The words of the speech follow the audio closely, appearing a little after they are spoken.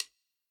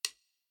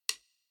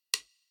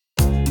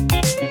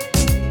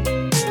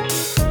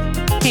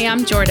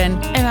I'm Jordan.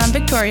 And I'm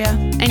Victoria.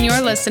 And you're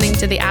listening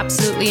to the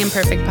Absolutely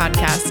Imperfect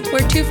podcast,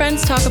 where two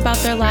friends talk about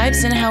their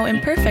lives and how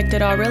imperfect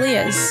it all really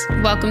is.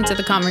 Welcome to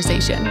the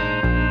conversation.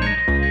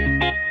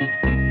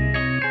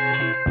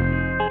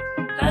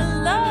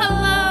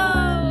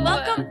 Hello.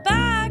 Welcome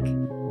back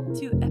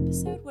to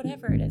episode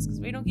whatever it is, because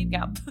we don't keep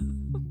count.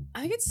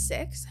 I think it's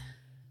 6.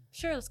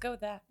 Sure, let's go with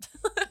that.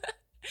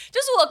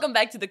 Just welcome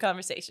back to the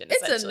conversation.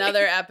 It's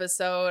another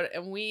episode,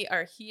 and we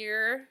are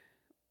here.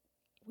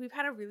 We've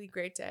had a really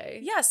great day.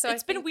 Yeah, so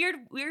it's been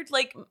weird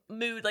like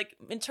mood, like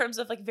in terms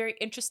of like very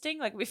interesting.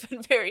 Like we've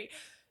been very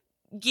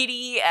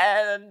giddy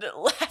and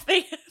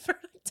laughing for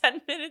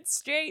 10 minutes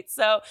straight.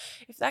 So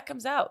if that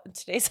comes out in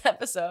today's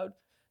episode,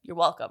 you're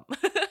welcome.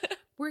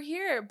 We're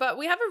here, but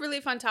we have a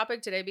really fun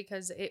topic today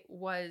because it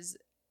was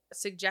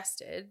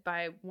suggested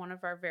by one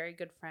of our very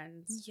good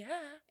friends. Yeah.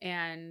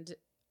 And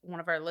one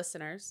of our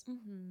listeners,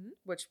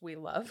 which we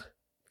love.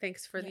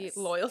 Thanks for Yes.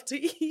 the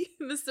loyalty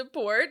and the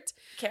support.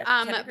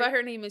 But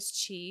her name is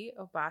Chi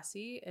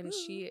Obasi, and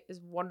she is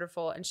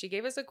wonderful. And she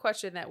gave us a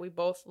question that we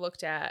both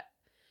looked at.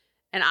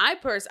 And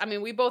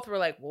we both were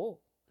like, whoa,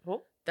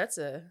 that's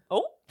a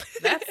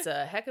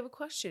heck of a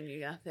question you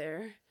got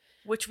there.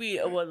 Which we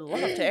would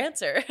love to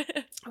answer.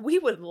 We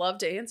would love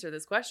to answer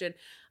this question.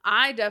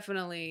 I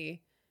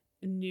definitely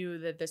knew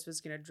that this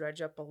was going to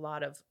dredge up a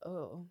lot of,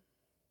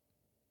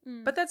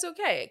 But that's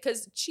okay,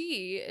 because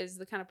Chi is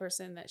the kind of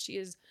person that she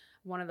is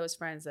one of those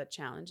friends that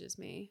challenges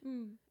me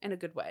in a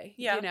good way.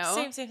 Yeah, you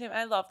know? Same.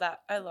 I love that.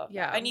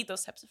 Yeah. I need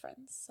those types of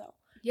friends. So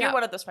yeah. You're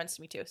one of those friends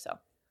to me too. So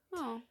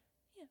oh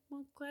yeah,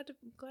 well, glad to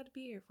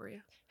be here for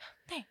you.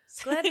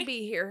 Thanks. Glad to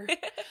be here.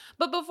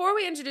 But before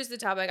we introduce the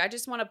topic, I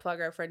just want to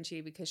plug our friend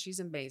Chi because she's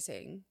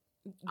amazing.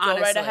 Go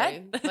right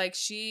ahead. Like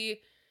she's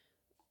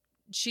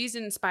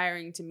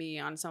inspiring to me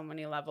on so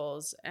many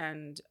levels,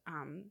 and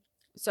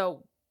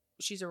so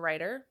she's a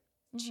writer.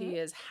 She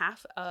is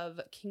half of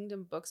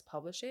Kingdom Books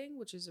Publishing,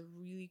 which is a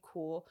really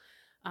cool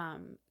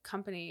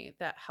company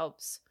that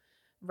helps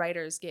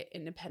writers get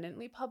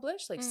independently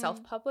published, like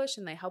self-published,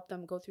 and they help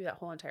them go through that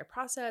whole entire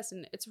process.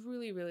 And it's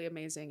really, really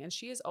amazing. And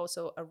she is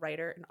also a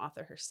writer and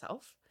author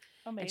herself.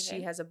 Amazing.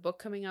 And she has a book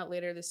coming out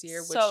later this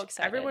year, So which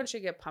excited. Everyone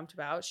should get pumped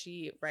about.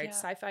 She writes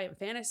sci-fi and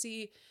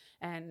fantasy.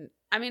 And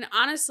I mean,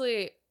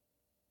 honestly,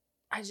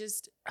 I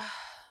just,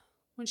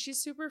 when she's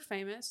super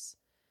famous...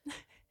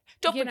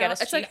 Don't forget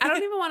us. It's like, I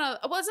don't even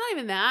want to, well, it's not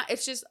even that.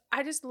 It's just,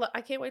 I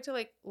can't wait to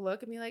like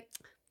look and be like,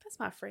 that's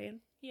my friend.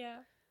 Yeah.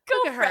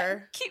 Look at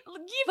her. Keep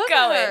Look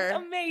going. at her.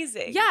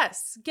 Amazing.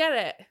 Yes. Get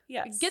it.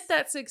 Yes. Get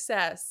that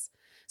success.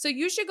 So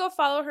you should go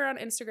follow her on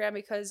Instagram,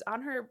 because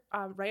on her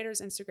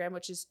writer's Instagram,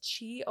 which is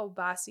Chi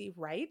Obasi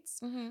Writes.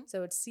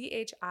 So it's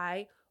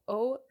CHIOBASI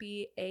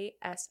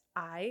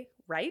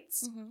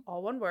Writes,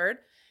 all one word.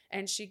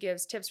 And she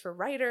gives tips for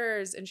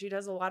writers, and she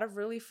does a lot of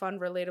really fun,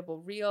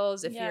 relatable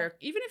reels. Even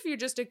if you're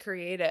just a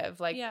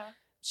creative,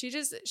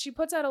 she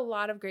puts out a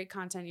lot of great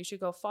content. You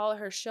should go follow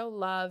her, show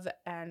love,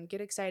 and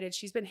get excited.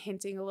 She's been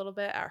hinting a little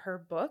bit at her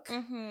book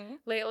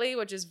lately,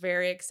 which is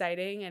very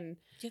exciting. And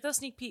get those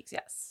sneak peeks.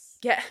 Yes.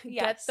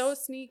 Get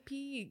those sneak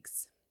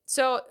peeks.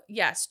 So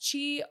yes,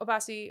 Chi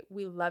Obasi,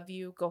 we love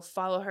you. Go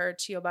follow her.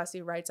 Chi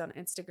Obasi Writes on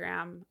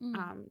Instagram.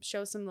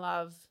 Show some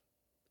love.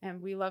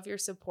 And we love your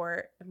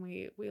support, and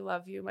we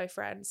love you, my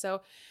friend.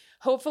 So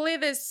hopefully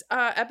this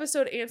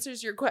episode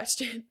answers your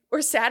question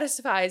or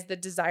satisfies the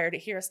desire to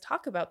hear us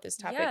talk about this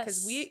topic,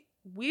 because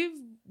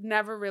we've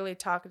never really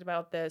talked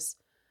about this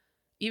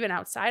even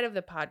outside of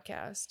the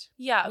podcast.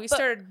 Yeah. We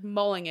started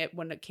mulling it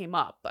when it came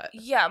up, but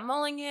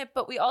mulling it.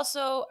 But we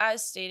also,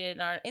 as stated in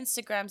our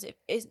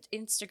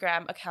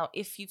Instagram account,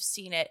 if you've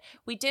seen it,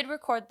 we did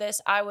record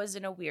this. I was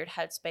in a weird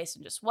headspace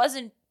and just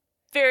wasn't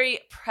very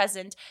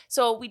present.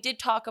 So we did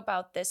talk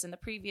about this in the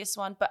previous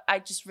one, but I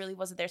just really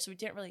wasn't there. So we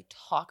didn't really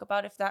talk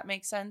about it, if that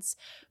makes sense.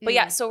 But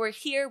yeah, so we're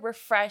here. We're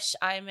fresh.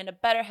 I'm in a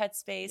better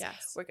headspace.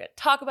 Yes. We're going to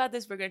talk about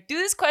this. We're going to do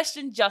this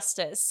question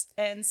justice.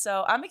 And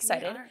so I'm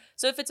excited.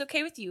 So if it's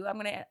okay with you, I'm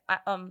going to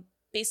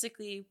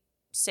basically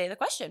say the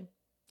question.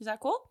 Is that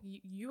cool?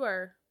 You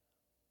are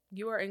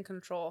in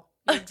control.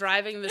 You're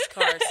driving this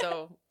car,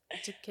 so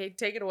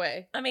take it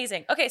away.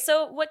 Amazing. Okay,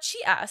 so what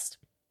she asked,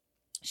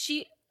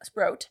 she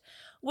wrote,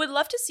 would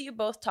love to see you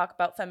both talk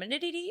about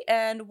femininity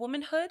and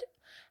womanhood,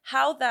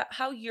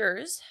 how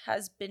yours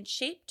has been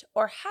shaped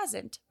or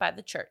hasn't by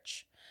the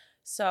church.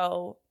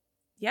 So,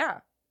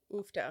 yeah.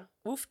 Oofda.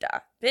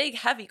 Big,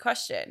 heavy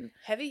question.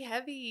 Heavy.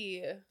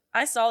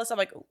 I saw this, I'm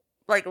like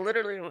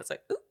literally, and it's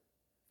like, ooh,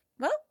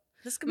 well,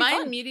 this could be fun. My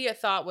fun. immediate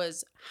thought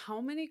was,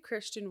 how many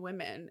Christian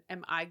women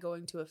am I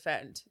going to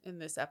offend in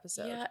this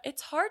episode? Yeah,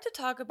 it's hard to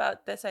talk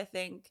about this, I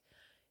think,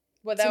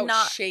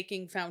 without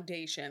shaking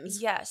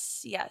foundations.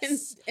 Yes.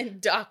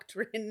 And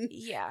doctrine.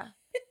 Yeah.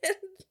 And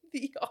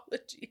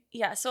theology.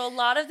 Yeah, so a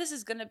lot of this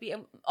is going to be,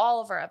 in all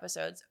of our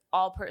episodes,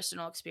 all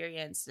personal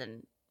experience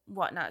and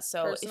whatnot.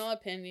 So personal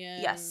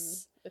opinion.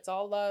 Yes. It's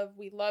all love.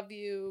 We love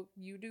you.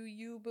 You do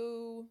you,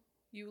 boo.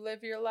 You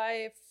live your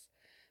life.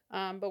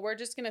 But we're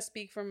just going to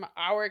speak from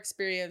our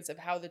experience of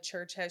how the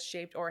church has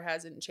shaped or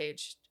hasn't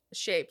changed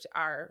shaped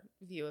our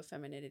view of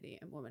femininity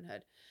and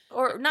womanhood.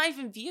 Or not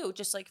even view,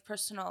 just like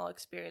personal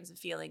experience and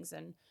feelings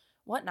and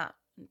whatnot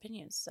and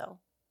opinions. So,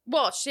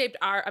 well, it shaped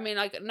our, I mean,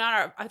 like, not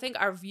our, I think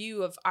our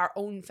view of our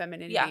own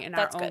femininity and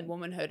our own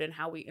womanhood and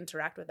how we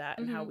interact with that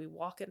and how we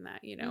walk in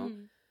that, you know?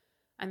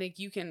 I think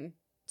you can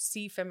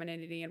see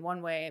femininity in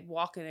one way,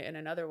 walk in it in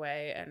another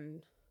way,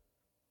 and,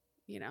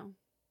 you know,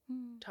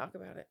 talk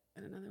about it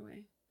in another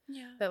way.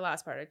 Yeah. That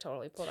last part I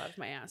totally pulled out of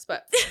my ass,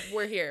 but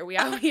we're here. We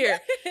out here.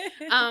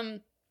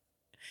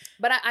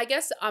 But I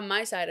guess on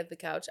my side of the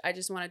couch, I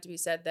just want it to be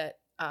said that,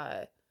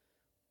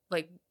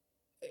 like,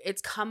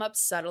 it's come up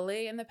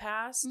subtly in the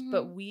past,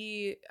 but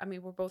we're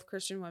both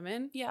Christian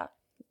women. Yeah.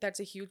 That's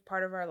a huge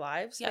part of our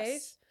lives,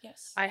 faith.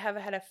 Yes. I have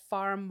had a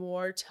far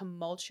more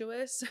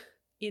tumultuous,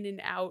 in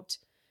and out,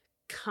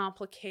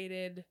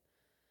 complicated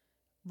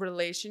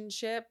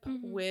relationship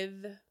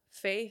with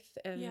faith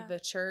and the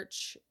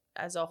church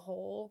as a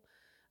whole,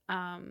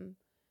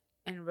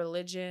 and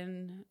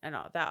religion and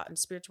all that, and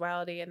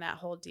spirituality and that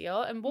whole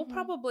deal. And we'll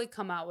probably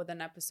come out with an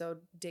episode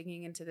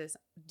digging into this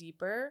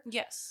deeper.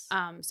 Yes.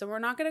 So we're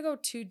not going to go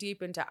too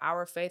deep into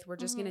our faith. We're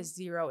just going to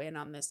zero in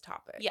on this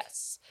topic.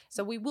 Yes.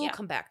 So we will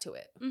come back to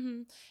it.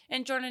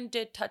 And Jordan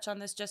did touch on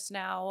this just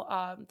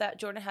now, that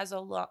Jordan has a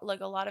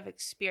lot of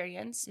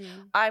experience.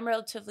 I'm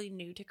relatively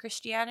new to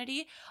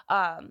Christianity,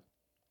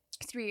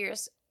 3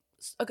 years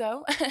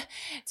ago,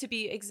 to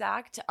be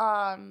exact.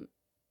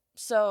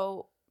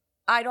 So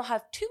I don't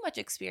have too much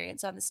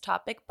experience on this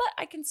topic, but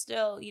I can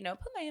still,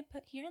 put my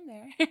input here and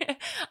there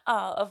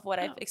of what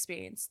I've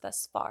experienced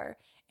thus far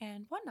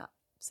and whatnot.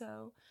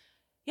 So,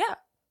 yeah.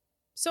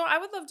 So I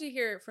would love to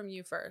hear from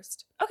you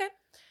first. Okay.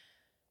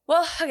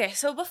 Well, okay.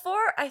 So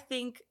before I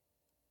think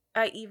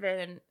I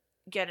even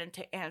get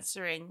into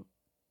answering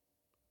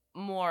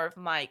more of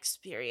my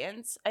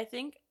experience, I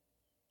think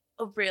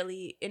a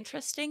really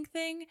interesting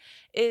thing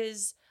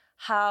is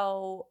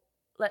how,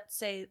 let's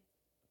say,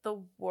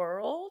 the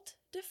world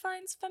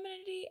defines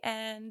femininity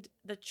and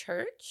the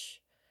church.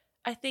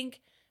 I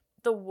think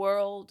the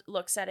world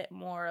looks at it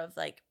more of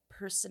like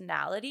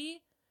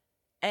personality,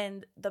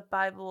 and the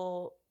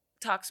Bible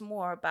talks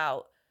more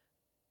about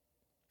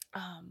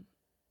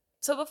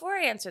so before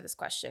I answer this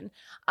question,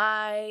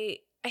 I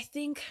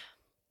think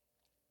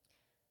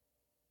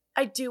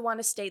I do want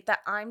to state that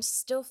I'm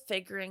still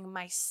figuring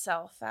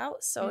myself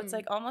out. So it's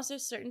like almost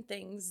there's certain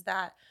things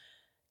that,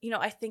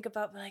 I think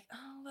about like,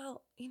 oh,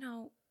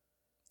 well,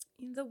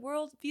 the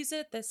world views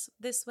it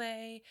this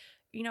way,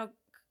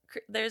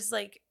 there's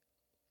like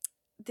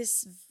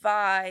this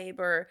vibe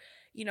or,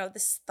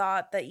 this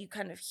thought that you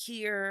kind of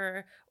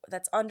hear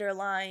that's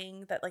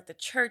underlying that like the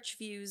church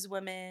views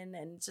women,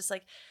 and it's just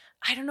like,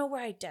 I don't know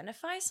where I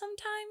identify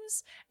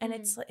sometimes. And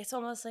it's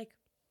almost like,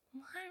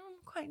 well, I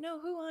don't quite know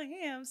who I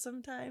am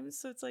sometimes.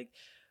 So it's like,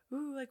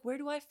 ooh, like, where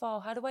do I fall?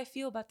 How do I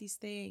feel about these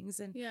things?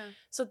 And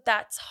so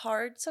that's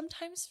hard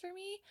sometimes for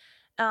me.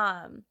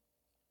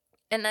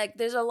 And like,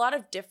 there's a lot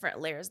of different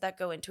layers that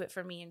go into it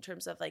for me in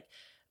terms of like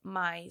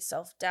my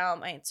self-doubt,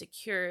 my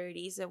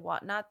insecurities and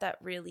whatnot that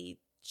really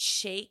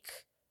shake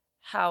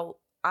how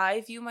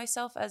I view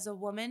myself as a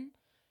woman.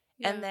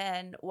 Yeah. And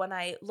then when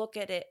I look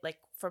at it like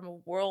from a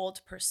world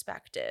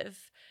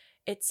perspective,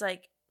 it's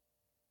like,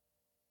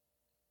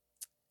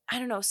 I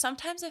don't know,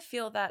 sometimes I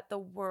feel that the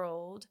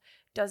world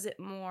does it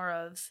more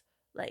of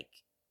like,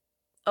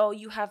 oh,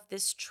 you have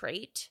this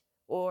trait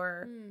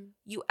or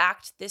you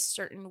act this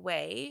certain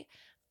way,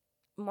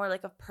 more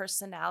like a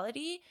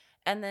personality.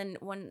 And then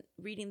when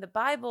reading the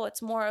Bible,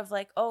 it's more of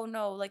like, oh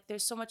no, like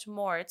there's so much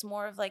more. It's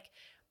more of like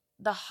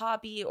the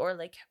hobby or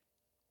like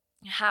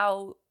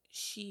how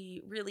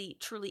she really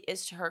truly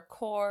is to her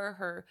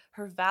core,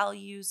 her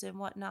values and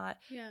whatnot.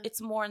 Yeah.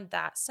 It's more in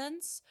that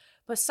sense.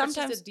 But sometimes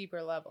it's just a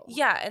deeper level.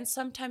 Yeah. And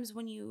sometimes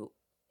when you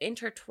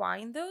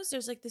intertwine those,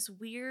 there's like this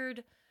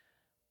weird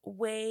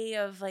way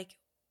of like,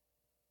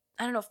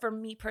 I don't know, for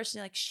me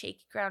personally, like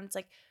shaky ground. It's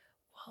like,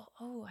 well,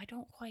 oh, I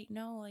don't quite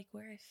know like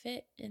where I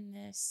fit in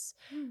this.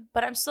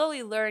 But I'm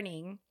slowly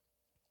learning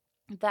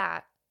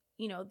that,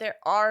 there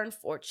are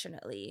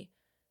unfortunately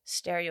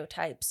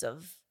stereotypes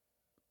of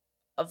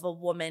a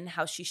woman,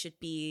 how she should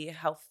be,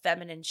 how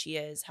feminine she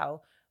is,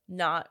 how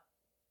not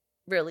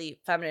really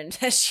feminine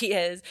as she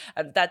is.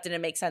 That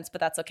didn't make sense, but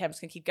that's okay. I'm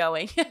just gonna keep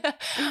going.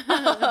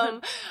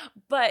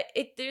 But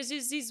there's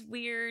just these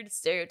weird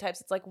stereotypes.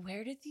 It's like,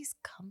 where did these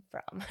come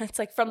from? It's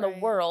like from the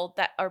world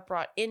that are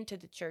brought into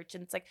the church.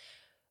 And it's like,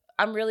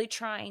 I'm really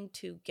trying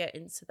to get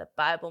into the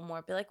Bible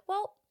more, be like,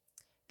 well,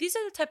 these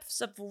are the types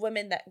of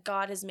women that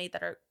God has made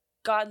that are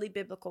godly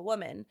biblical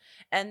women.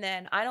 And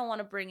then I don't want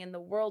to bring in the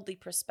worldly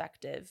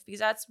perspective because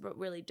that's what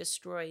really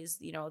destroys,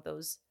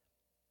 those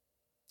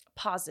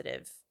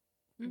positive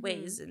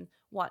ways and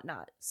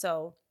whatnot.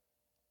 So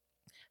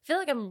I feel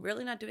like I'm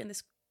really not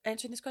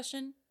answering this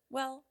question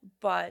well,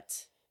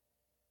 but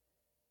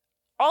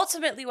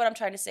ultimately what I'm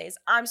trying to say is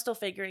I'm still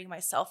figuring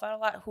myself out a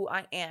lot, who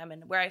I am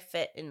and where I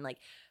fit and like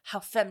how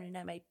feminine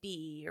I might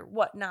be or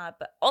whatnot,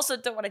 but also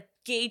don't want to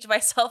gauge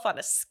myself on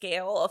a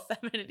scale of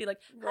femininity. Like,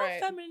 how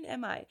feminine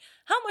am I?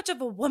 How much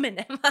of a woman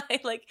am I?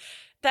 Like,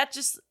 that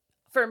just,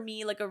 for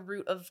me, like a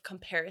root of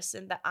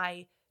comparison that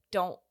I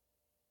don't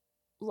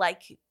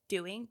like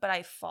doing, but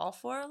I fall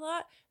for a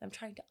lot. I'm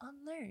trying to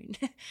unlearn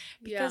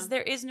because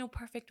there is no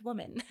perfect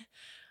woman.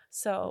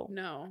 So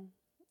no,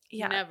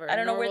 yeah, never. I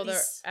don't know Nor where will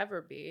these there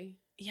ever be.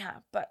 Yeah,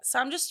 but so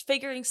I'm just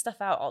figuring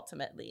stuff out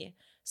ultimately.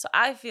 So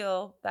I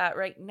feel that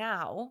right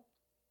now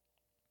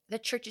the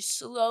church is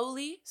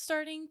slowly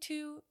starting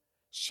to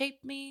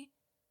shape me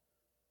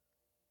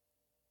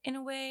in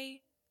a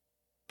way,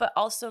 but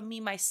also me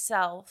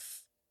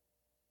myself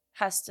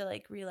has to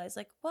like realize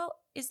like, well,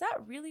 is that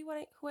really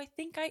who I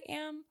think I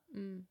am?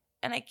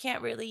 And I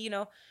can't really,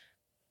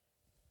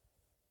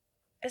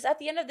 because at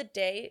the end of the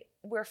day,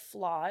 we're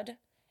flawed,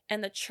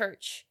 and the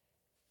church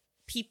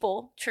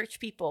people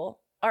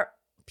are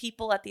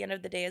people at the end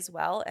of the day as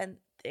well, and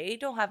they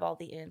don't have all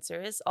the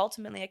answers.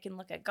 Ultimately, I can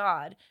look at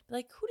God, be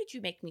like, who did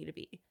you make me to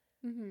be?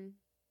 And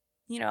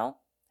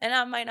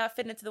I might not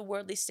fit into the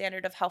worldly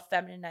standard of how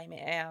feminine I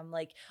am,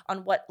 like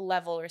on what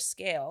level or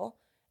scale,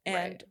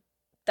 and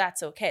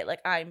that's okay.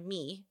 Like, I'm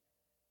me,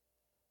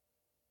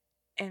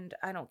 and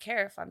I don't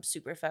care if I'm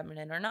super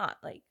feminine or not,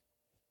 like,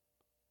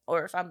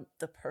 or if I'm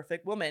the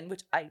perfect woman,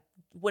 which I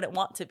wouldn't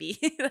want to be.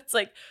 That's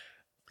like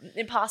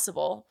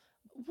impossible.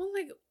 Well,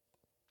 like,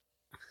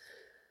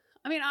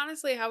 I mean,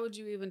 honestly, how would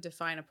you even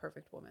define a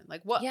perfect woman?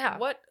 Like, what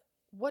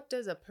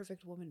does a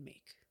perfect woman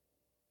make?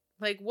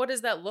 Like, what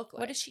does that look like?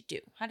 What does she do?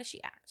 How does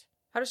she act?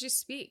 How does she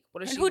speak?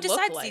 What does and she who look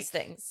decides like? These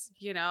things?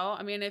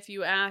 I mean, if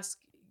you ask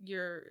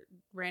your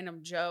random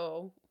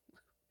Joe,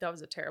 that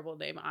was a terrible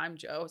name. I'm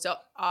Joe. So,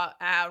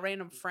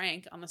 random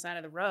Frank on the side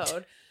of the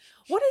road,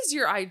 what is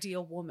your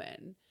ideal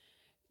woman?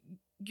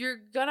 You're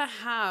gonna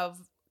have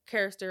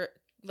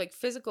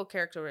physical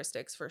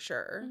characteristics for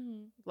sure.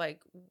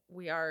 Like,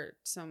 we are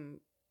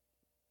some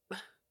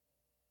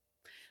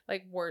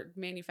like we're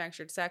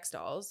manufactured sex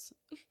dolls,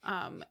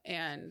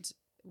 and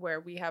where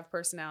we have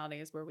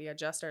personalities where we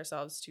adjust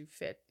ourselves to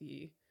fit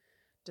the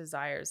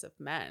desires of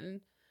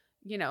men.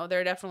 There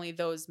are definitely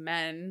those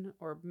men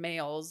or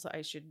males,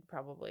 I should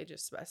probably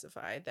just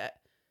specify, that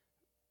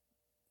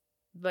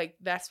like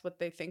that's what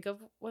they think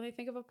of when they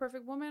think of a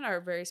perfect woman, are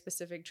very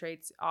specific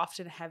traits,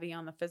 often heavy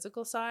on the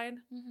physical side.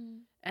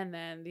 And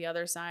then the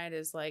other side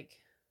is like,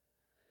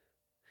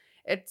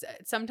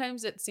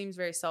 sometimes it seems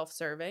very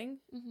self-serving,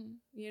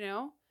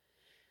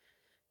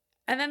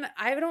 and then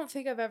I don't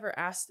think I've ever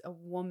asked a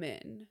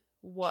woman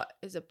what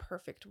is a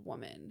perfect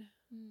woman,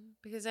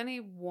 because any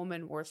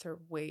woman worth her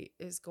weight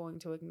is going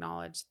to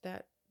acknowledge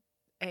that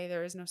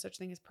there is no such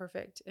thing as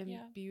perfect, and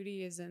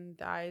beauty is in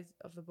the eyes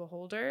of the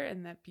beholder,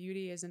 and that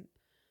beauty isn't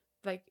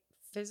like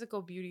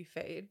physical beauty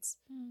fades,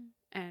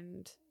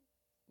 and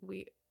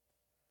we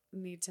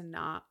need to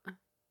not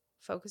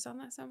focus on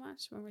that so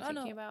much when we're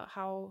thinking about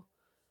how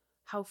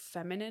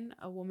feminine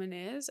a woman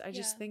is. I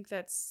just think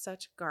that's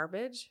such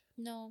garbage.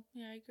 No,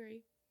 I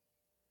agree.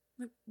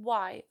 Like,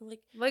 why?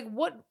 Like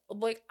what?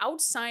 Like,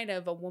 outside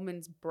of a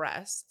woman's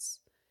breasts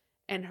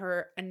and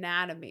her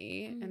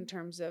anatomy, in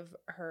terms of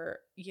her,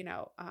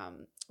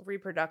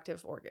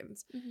 reproductive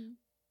organs,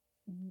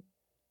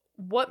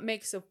 what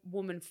makes a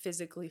woman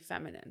physically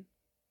feminine?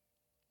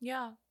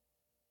 Yeah.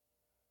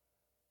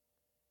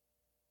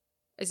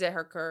 Is it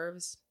her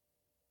curves?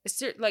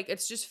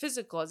 It's just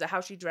physical. Is it how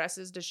she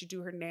dresses? Does she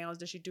do her nails?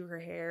 Does she do her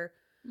hair?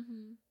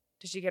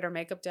 Does she get her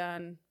makeup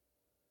done?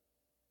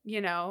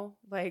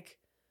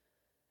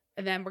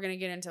 And then we're going to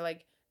get into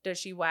like, does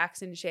she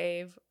wax and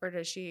shave, or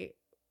does she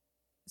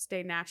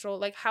stay natural?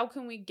 Like, how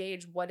can we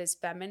gauge what is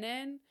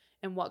feminine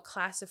and what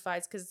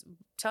classifies? Because I'm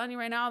telling you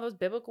right now, those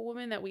biblical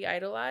women that we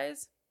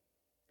idolize,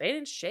 they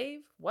didn't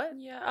shave. What?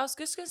 Yeah, I was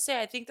just going to say,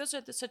 I think those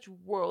are such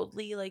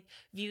worldly like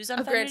views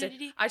on femininity.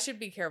 Granted, I should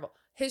be careful.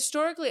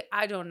 Historically,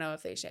 I don't know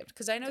if they shaved,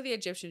 because I know the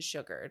Egyptians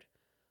sugared,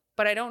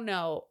 but I don't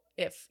know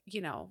if,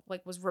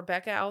 like, was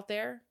Rebecca out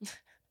there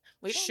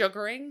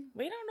sugaring?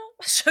 We don't know.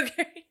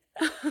 Sugaring.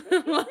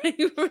 Like,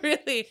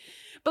 really.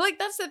 But like,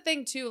 that's the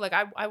thing too. Like,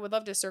 I would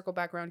love to circle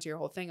back around to your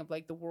whole thing of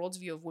like the world's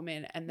view of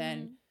women, and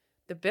then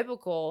the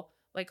biblical,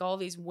 like all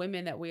these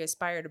women that we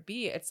aspire to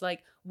be. It's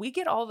like, we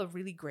get all the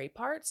really great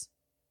parts.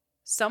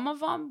 Some of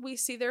them we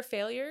see their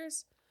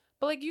failures,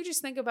 but like, you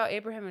just think about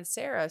Abraham and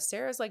Sarah.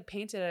 Sarah's like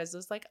painted as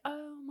this like,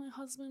 oh, my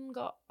husband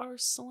got our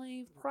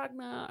slave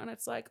pregnant, and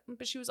it's like,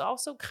 but she was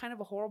also kind of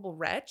a horrible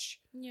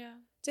wretch.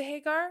 To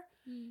Hagar.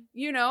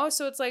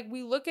 So it's like,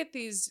 we look at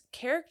these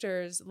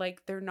characters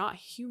like they're not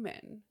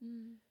human.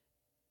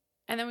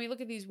 And then we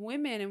look at these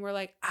women and we're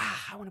like,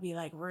 I want to be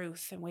like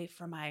Ruth and wait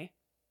for my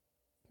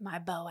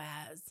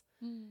Boaz.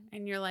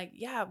 And you're like,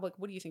 yeah, like,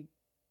 what do you think?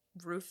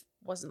 Ruth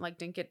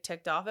didn't get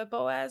ticked off at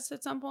Boaz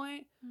at some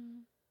point?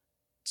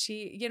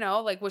 She,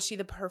 like, was she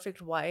the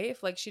perfect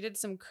wife? Like, she did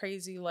some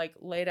crazy, like,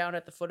 lay down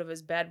at the foot of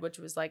his bed, which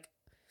was like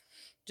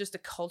just a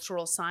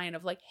cultural sign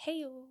of like,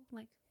 hey,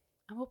 like,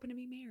 I'm hoping to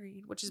be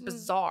married, which is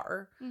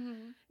bizarre.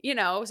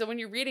 So when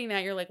you're reading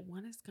that, you're like,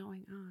 what is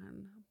going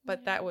on?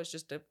 But that was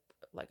just a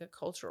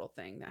cultural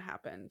thing that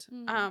happened.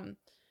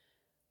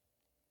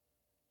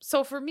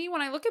 So for me,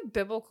 when I look at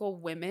biblical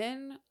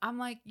women, I'm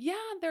like, yeah,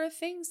 there are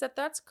things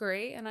that's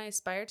great and I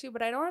aspire to,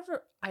 but I don't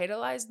ever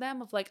idolize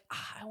them of like,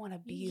 I want to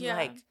be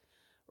like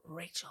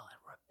Rachel and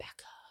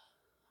Rebecca.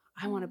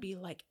 I want to be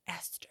like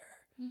Esther.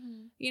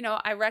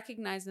 I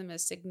recognize them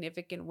as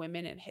significant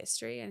women in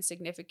history and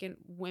significant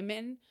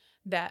women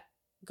that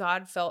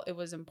God felt it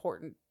was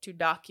important to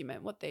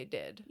document what they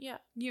did. Yeah.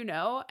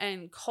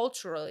 And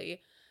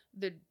culturally,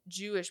 the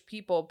Jewish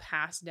people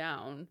passed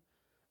down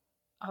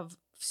of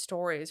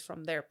stories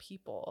from their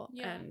people.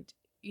 Yeah. And,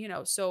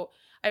 so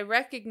I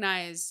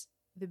recognize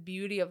the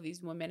beauty of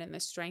these women and the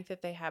strength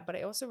that they have, but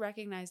I also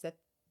recognize that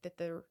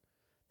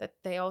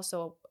they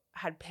also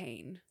had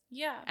pain.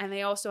 Yeah. And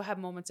they also have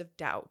moments of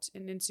doubt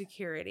and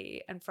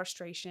insecurity and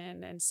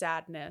frustration and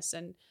sadness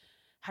and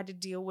had to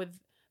deal with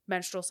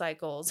menstrual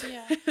cycles.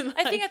 Yeah.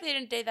 I think at the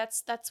end of the day,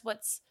 that's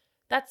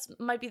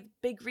might be the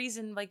big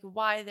reason like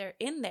why they're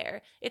in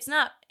there. It's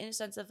not in a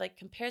sense of like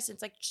comparison.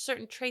 It's like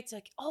certain traits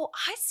like, oh,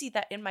 I see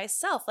that in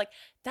myself. Like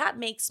that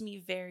makes me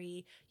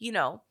very,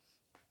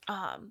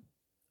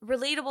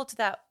 relatable to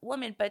that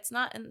woman, but it's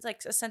not in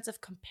like a sense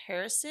of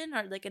comparison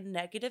or like a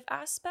negative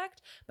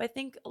aspect. But I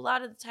think a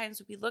lot of the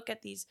times we look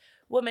at these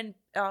women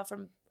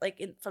from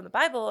the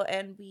Bible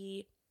and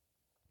we,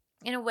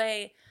 in a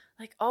way,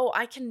 like, oh,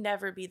 I can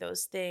never be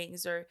those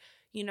things, or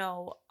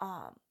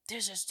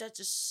there's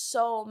just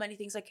so many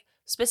things. Like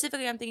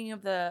specifically, I'm thinking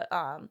of the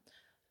oh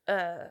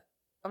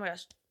my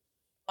gosh,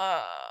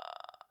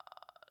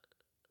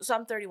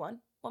 Psalm 31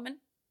 woman.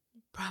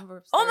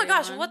 Proverbs 31. Oh my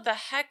gosh, what the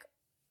heck?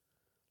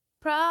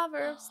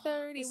 Proverbs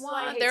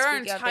 31. There are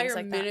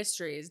entire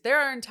ministries. There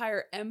are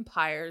entire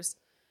empires.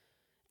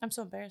 I'm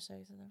so embarrassed I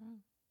said that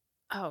wrong.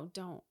 Oh,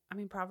 don't. I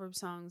mean, Proverbs,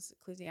 songs,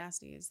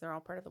 Ecclesiastes, they're all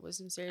part of the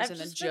wisdom series. And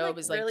then Job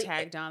is like really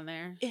tagged on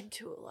there.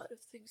 Into a lot of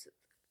things that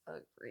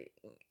I'm reading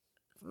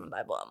from the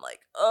Bible. I'm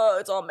like, oh,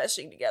 it's all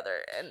meshing together.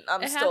 And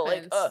I'm still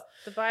happens. Like,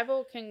 the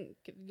Bible can,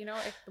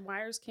 if the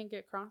wires can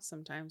get crossed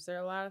sometimes. There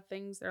are a lot of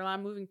things, there are a lot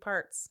of moving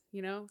parts,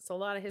 it's a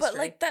lot of history. But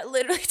like that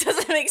literally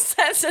doesn't make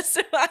sense as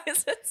to why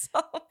it's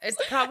Psalms.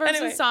 It's Proverbs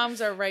and Psalms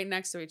are right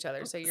next to each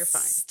other, so you're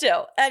fine.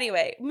 Still.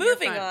 Anyway,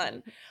 moving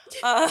on.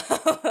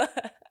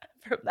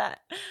 From that,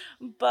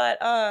 but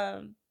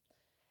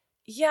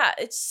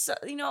it's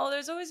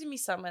there's always gonna be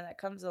someone that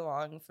comes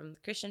along from the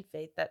Christian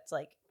faith that's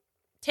like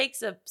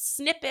takes a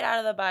snippet out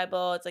of the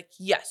Bible. It's like,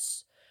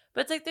 yes,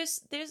 but it's like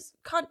there's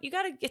you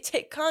gotta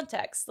take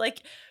context, like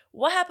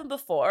what happened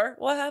before,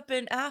 what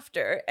happened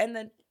after, and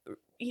then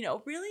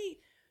really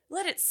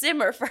let it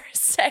simmer for a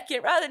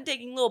second rather than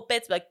taking little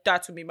bits like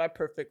that's gonna be my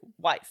perfect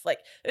wife. Like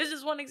there's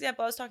this one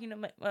example. I was talking to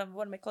one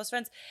of my close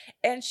friends,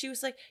 and she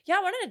was like, yeah,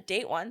 I went on a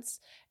date once,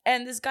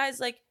 and this guy's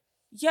like,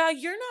 yeah,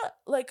 you're not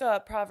like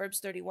a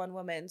Proverbs 31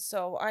 woman,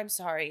 so I'm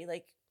sorry,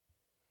 like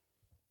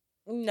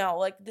no,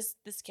 like this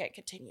can't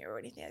continue or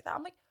anything like that.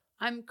 I'm like,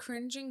 I'm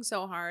cringing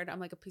so hard.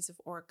 I'm like a piece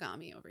of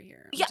origami over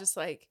here. I'm just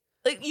like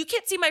you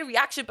can't see my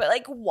reaction, but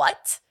like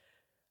what?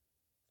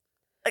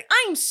 Like,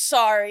 I'm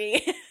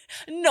sorry.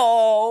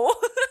 No.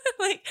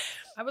 Like,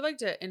 I would like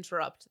to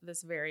interrupt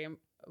this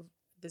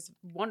this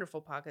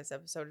wonderful podcast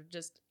episode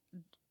to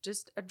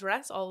just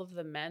address all of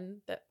the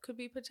men that could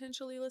be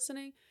potentially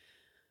listening.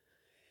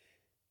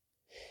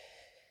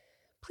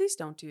 Please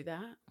don't do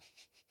that.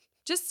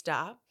 Just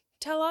stop.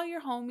 Tell all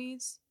your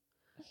homies.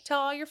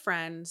 Tell all your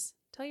friends.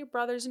 Tell your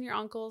brothers and your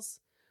uncles.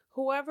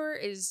 Whoever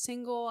is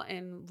single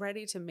and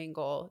ready to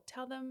mingle,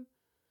 tell them,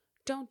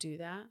 don't do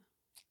that.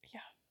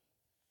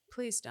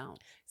 Please don't.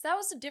 So that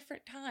was a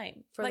different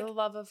time. For the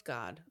love of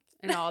God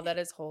and all that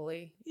is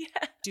holy. Yeah.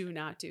 Do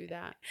not do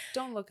that.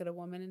 Don't look at a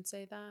woman and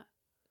say that.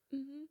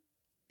 Mm-hmm.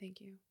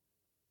 Thank you.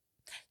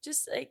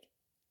 Just like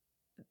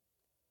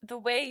the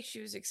way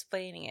she was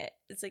explaining it,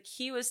 it's like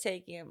he was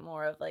taking it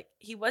more of like,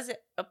 he wasn't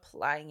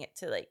applying it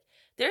to like,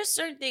 there's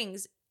certain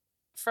things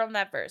from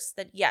that verse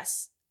that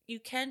yes, you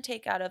can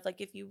take out of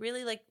like, if you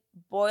really like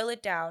boil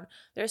it down,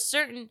 there's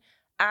certain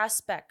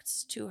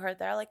aspects to her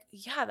that are like,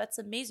 yeah, that's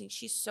amazing,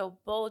 she's so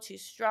bold,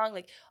 she's strong,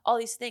 like all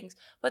these things,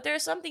 but there are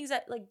some things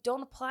that like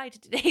don't apply to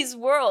today's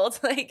world,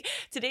 like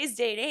today's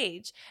day and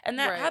age, and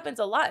that happens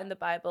a lot in the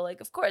Bible.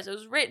 Like, of course, it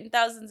was written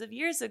thousands of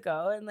years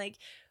ago, and like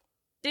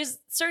there's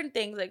certain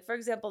things, like for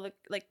example,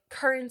 like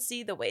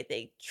currency, the way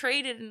they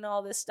traded and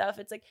all this stuff,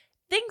 it's like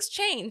things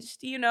changed,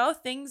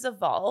 things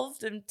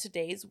evolved in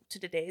today's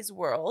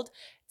world.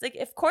 It's like,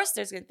 of course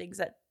there's gonna be things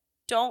that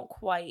don't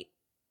quite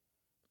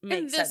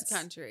make sense. This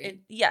country.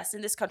 Yes, in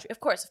this country. Of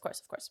course.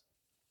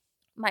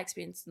 My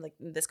experience like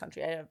in this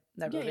country, I have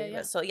never lived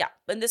with. So yeah,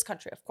 but in this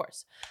country, of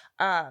course.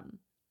 And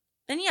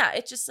yeah,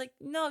 it's just like,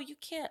 no, you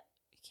can't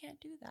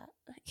do that.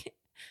 Like,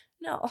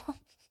 no.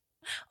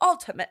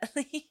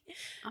 Ultimately.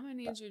 I'm gonna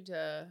need you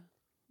to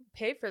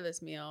pay for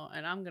this meal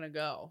and I'm gonna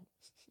go.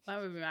 That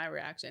would be my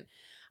reaction.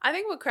 I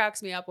think what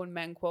cracks me up when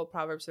men quote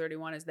Proverbs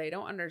 31 is they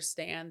don't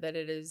understand that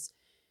it is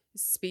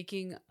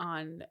speaking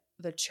on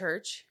the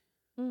church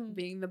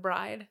being the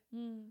bride.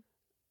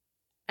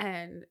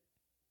 And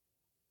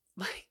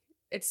like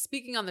it's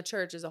speaking on the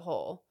church as a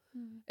whole.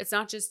 It's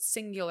not just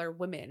singular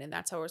women, and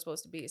that's how we're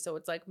supposed to be. So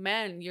it's like,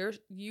 men,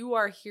 you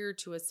are here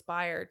to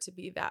aspire to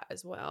be that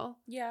as well.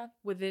 Yeah.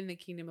 Within the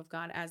kingdom of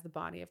God as the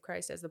body of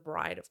Christ, as the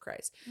bride of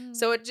Christ.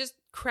 So it just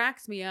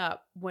cracks me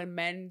up when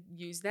men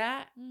use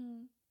that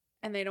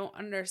and they don't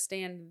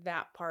understand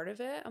that part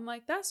of it. I'm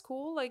like, that's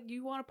cool. Like,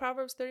 you want a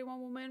Proverbs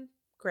 31 woman?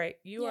 Great.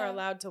 You are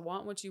allowed to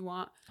want what you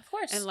want. Of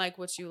course. And like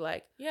what you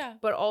like. Yeah.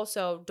 But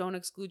also don't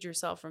exclude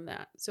yourself from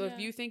that. So if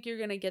you think you're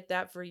going to get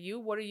that for you,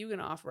 what are you going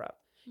to offer up?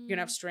 You're going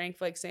to have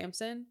strength like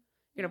Samson.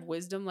 You're going to have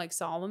wisdom like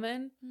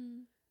Solomon.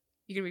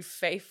 You're going to be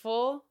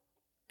faithful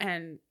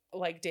and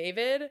like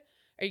David.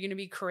 Are you going to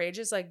be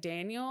courageous like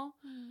Daniel?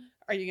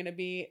 Are you going to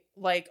be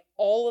like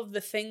all of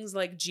the things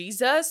like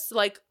Jesus?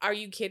 Like, are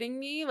you kidding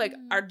me? Like,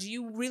 do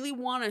you really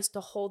want us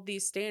to hold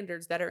these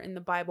standards that are in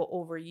the Bible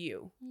over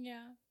you?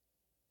 Yeah.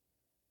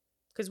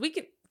 Because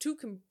two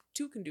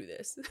can do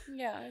this.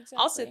 Yeah, exactly.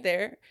 I'll sit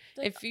there.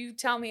 Like, if you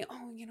tell me,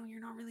 oh,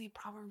 you're not really a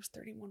Proverbs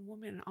 31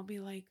 woman, I'll be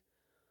like,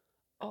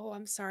 oh,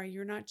 I'm sorry,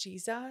 you're not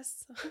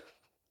Jesus?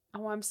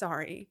 Oh, I'm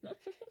sorry.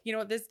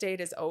 This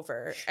date is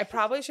over. I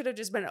probably should have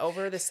just been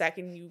over the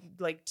second you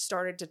like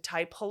started to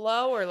type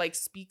hello or like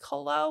speak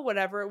hello,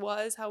 whatever it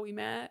was, how we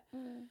met.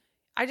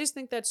 I just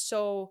think that's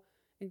so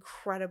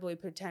incredibly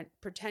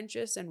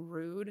pretentious and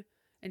rude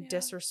and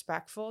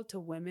disrespectful to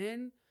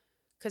women.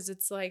 Because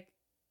it's like,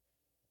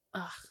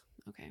 ugh,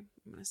 okay,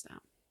 I'm going to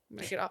stop. I'm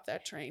going to get off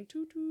that train.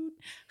 Toot toot.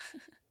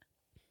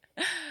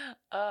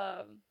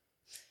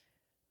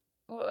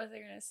 What was I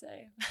gonna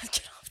say?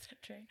 Get off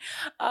that train.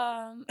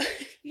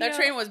 That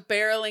train was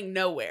barreling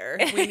nowhere.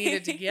 We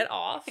needed to get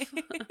off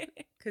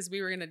because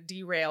we were gonna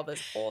derail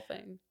this whole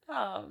thing.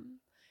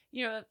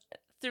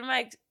 Through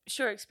my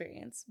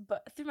experience,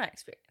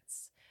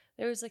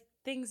 there was like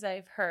things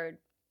I've heard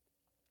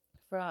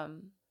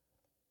from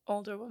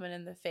older women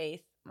in the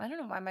faith. I don't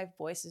know why my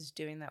voice is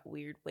doing that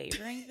weird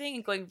wavering thing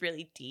and going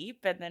really deep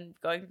and then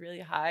going really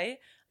high.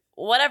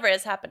 Whatever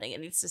is happening, it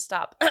needs to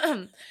stop.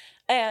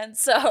 And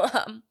so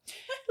I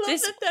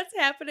love that's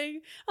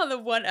happening on the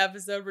one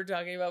episode we're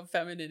talking about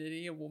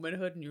femininity and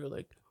womanhood, and you're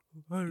like,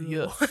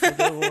 yes,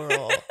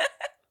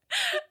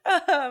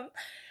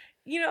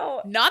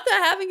 not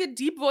that having a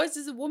deep voice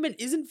as a woman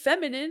isn't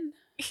feminine.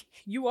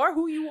 You are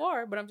who you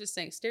are, but I'm just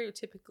saying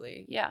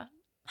stereotypically. Yeah.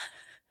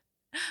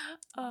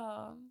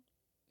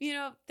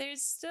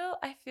 There's still,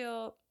 I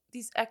feel,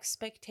 these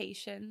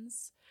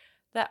expectations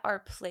that are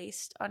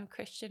placed on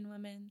Christian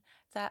women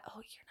that, oh,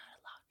 you're not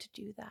allowed to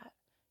do that.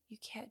 You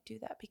can't do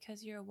that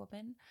because you're a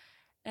woman.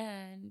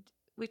 And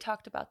we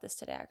talked about this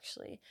today,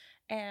 actually.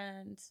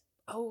 And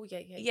oh,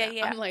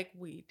 yeah. I'm like,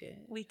 we did.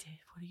 What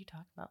are you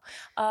talking about?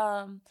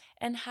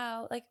 And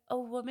how, like, a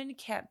woman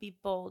can't be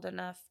bold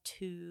enough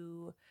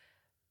to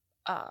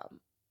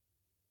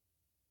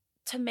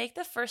make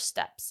the first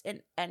steps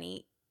in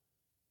any,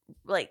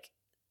 like,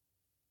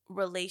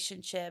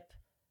 relationship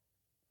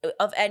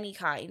of any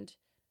kind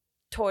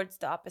towards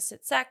the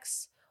opposite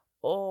sex,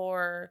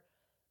 or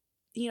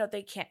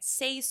they can't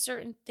say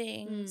certain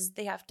things.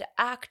 They have to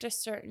act a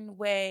certain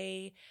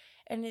way.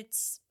 And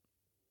it's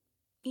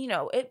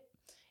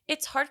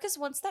it's hard because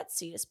once that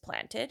seed is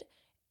planted,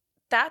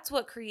 that's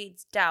what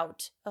creates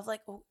doubt of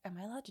like, oh, am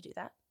I allowed to do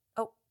that?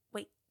 Oh,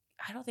 wait,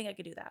 I don't think I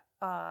could do that.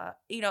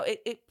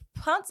 It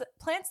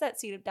plants that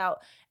seed of doubt,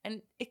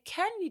 and it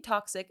can be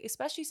toxic,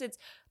 especially since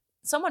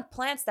someone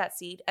plants that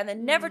seed and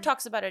then never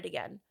talks about it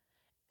again.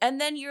 And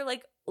then you're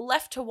like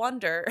left to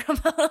wonder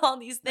about all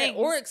these things.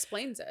 Or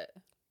explains it.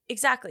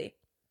 Exactly.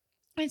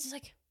 And it's just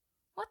like,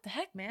 what the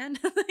heck, man?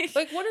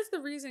 Like, what is the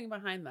reasoning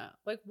behind that?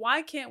 Like,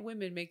 why can't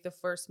women make the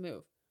first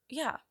move?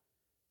 Yeah.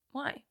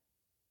 Why?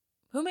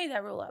 Who made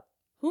that rule up?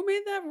 Who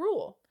made that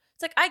rule?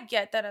 It's like, I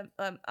get that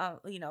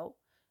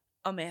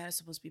a man is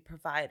supposed to be a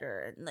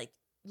provider and like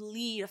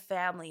lead a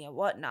family and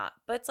whatnot,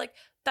 but it's like,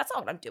 that's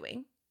not what I'm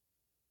doing.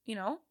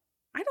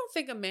 I don't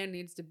think a man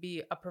needs to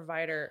be a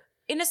provider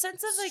in a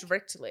sense of like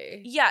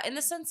strictly. Yeah, in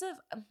the sense of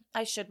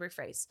I should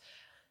rephrase.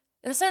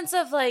 In the sense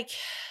of like,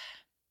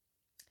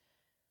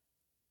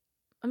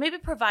 maybe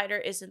provider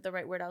isn't the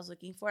right word I was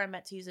looking for. I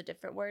meant to use a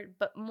different word,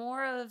 but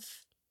more of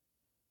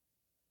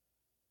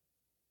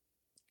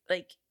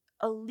like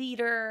a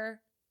leader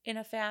in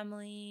a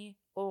family,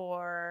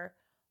 or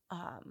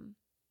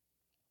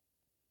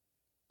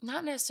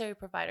not necessarily a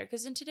provider,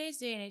 because in today's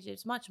day and age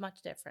it's much,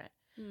 much different.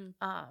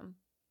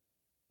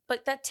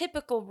 But that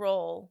typical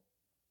role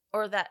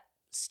or that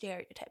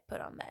stereotype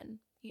put on men,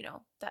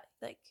 that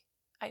like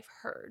I've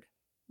heard,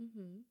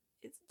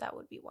 that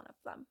would be one of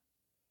them.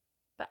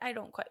 But I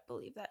don't quite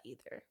believe that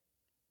either.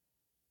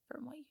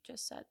 From what you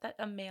just said, that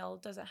a male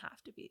doesn't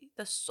have to be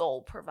the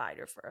sole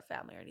provider for a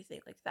family or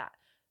anything like that.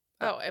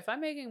 Oh, if I'm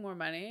making more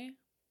money,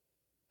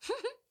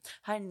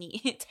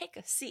 honey, take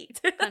a seat.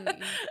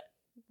 Honey,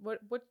 what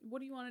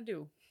do you want to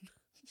do?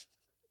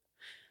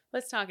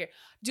 Let's talk here.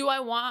 Do I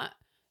want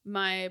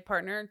my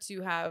partner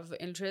to have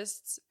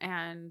interests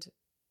and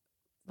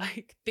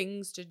like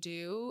things to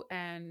do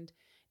and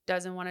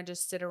doesn't want to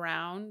just sit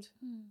around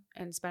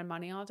and spend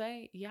money all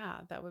day,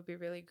 yeah, that would be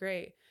really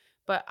great.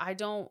 But I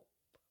don't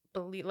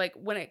believe, like,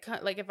 when it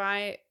like if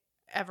I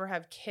ever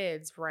have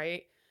kids,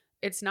 right,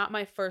 it's not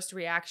my first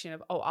reaction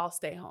of, oh, I'll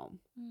stay home.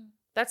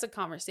 That's a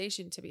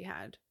conversation to be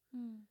had.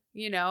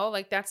 You know,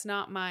 like, that's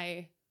not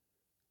my,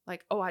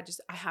 like, oh, I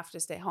have to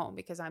stay home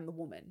because I'm the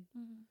woman.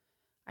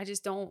 I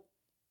just don't,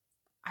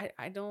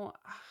 I don't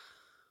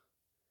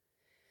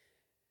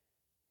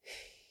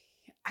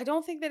I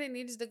don't think that it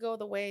needs to go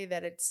the way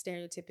that it's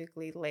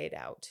stereotypically laid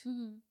out.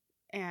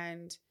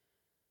 And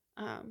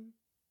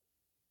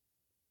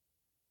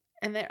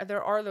and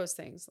there are those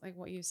things, like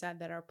what you said,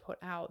 that are put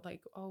out,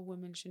 like, oh,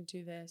 women shouldn't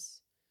do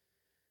this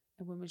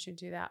and women shouldn't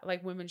do that.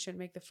 Like, women should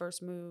make the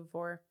first move,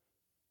 or,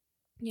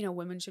 you know,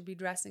 women should be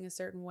dressing a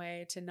certain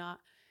way to not,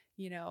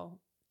 you know,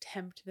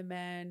 tempt the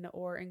men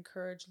or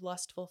encourage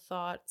lustful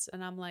thoughts.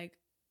 And I'm like,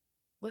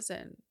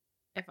 listen,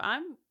 if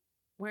I'm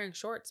wearing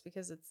shorts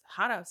because it's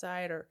hot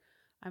outside, or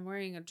I'm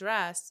wearing a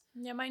dress.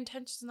 Yeah, my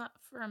intention's not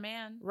for a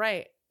man.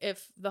 Right.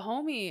 If the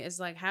homie is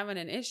like having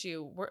an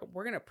issue,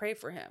 we're going to pray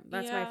for him.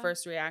 That's my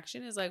first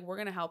reaction, is like, we're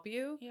going to help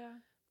you. Yeah.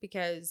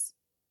 Because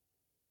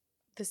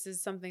this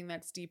is something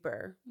that's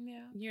deeper.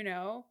 Yeah. You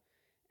know?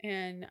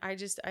 And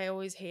I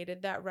always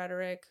hated that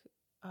rhetoric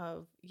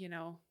of, you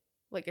know,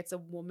 like, it's a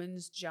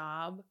woman's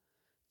job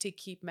to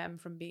keep men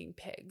from being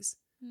pigs.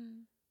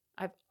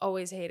 I've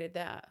always hated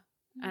that.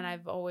 And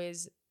I've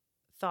always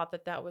thought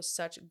that was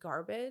such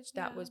garbage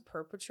that was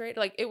perpetrated.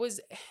 Like, it was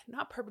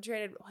not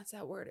perpetrated. What's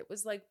that word? It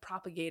was like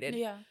propagated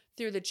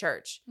through the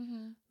church.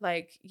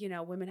 Like, you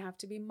know, women have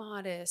to be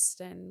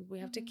modest, and we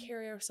have to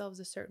carry ourselves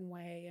a certain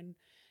way, and,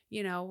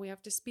 you know, we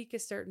have to speak a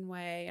certain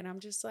way. And I'm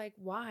just like,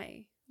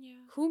 why? Yeah.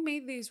 Who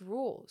made these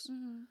rules?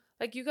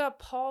 Like, you got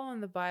Paul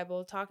in the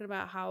Bible talking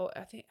about how,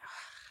 I think,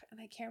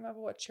 and I can't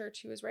remember what church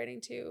he was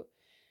writing to,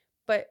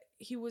 but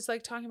he was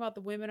like talking about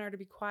the women are to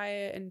be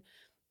quiet, and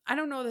I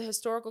don't know the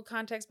historical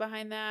context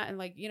behind that. And,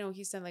 like, you know,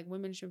 he said like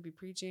women shouldn't be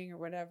preaching or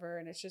whatever.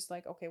 And it's just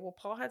like, okay, well,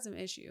 Paul had some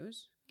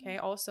issues. Okay.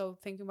 Also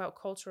thinking about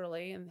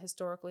culturally and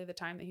historically the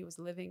time that he was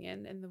living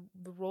in, and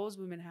the roles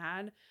women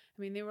had. I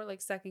mean, they were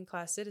like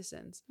second-class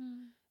citizens.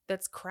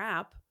 That's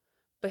crap.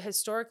 But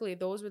historically,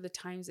 those were the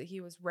times that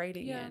he was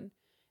writing in.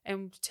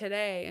 And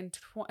today, in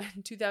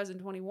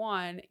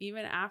 2021,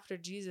 even after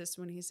Jesus,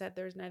 when he said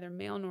there's neither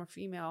male nor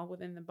female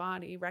within the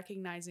body,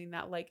 recognizing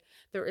that, like,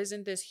 there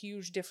isn't this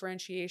huge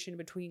differentiation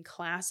between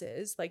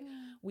classes. Like,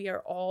 we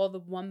are all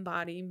the one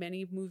body,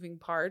 many moving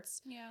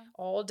parts,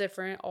 all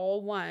different,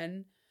 all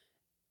one.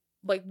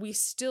 Like, we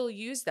still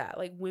use that.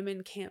 Like,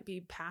 women can't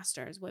be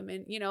pastors.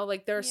 Women, you know,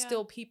 like, there are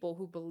still people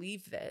who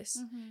believe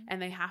this, and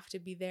they have to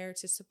be there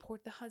to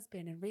support the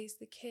husband and raise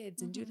the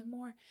kids and do the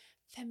more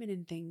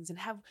feminine things and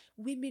have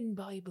women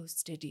Bible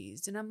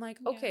studies. And I'm like,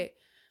 okay,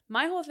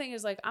 my whole thing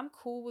is like, I'm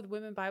cool with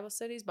women Bible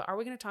studies, but are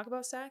we going to talk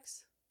about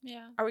sex?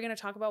 Yeah. Are we going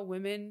to talk about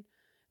women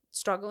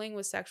struggling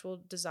with sexual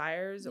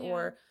desires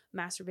or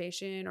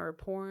masturbation or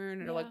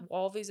porn or like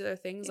all these other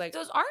things? Like,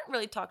 those aren't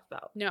really talked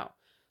about. No.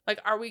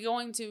 Like, are we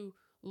going to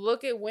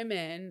look at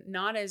women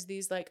not as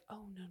these, like,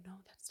 oh, no,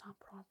 that's not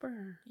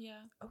proper.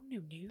 Yeah. Oh,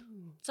 no.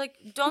 It's like,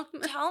 don't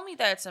tell me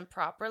that it's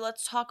improper.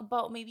 Let's talk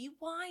about maybe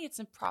why it's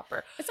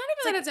improper. It's not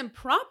even that it's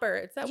improper.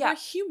 It's that we're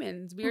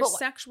humans. We are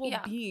sexual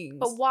beings.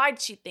 But why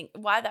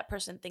that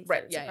person thinks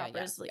that it's improper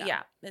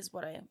is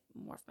what I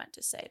more meant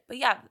to say. But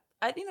yeah,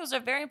 I think those are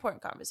very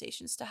important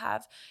conversations to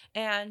have.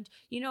 And,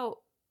 you know,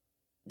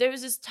 there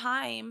was this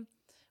time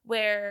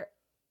where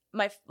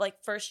my,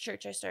 like, first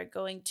church I started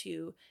going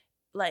to,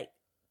 like,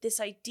 this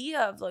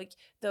idea of like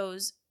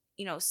those,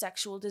 you know,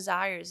 sexual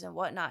desires and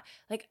whatnot.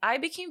 Like, I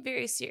became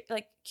very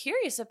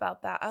curious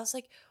about that. I was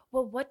like,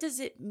 well, what does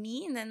it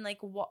mean? And like,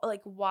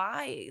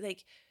 why?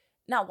 Like,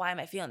 not why am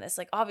I feeling this?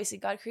 Like, obviously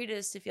God created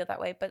us to feel that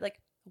way, but like,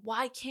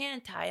 why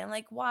can't I? And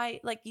like, why?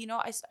 Like, you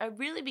know, I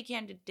really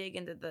began to dig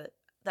into the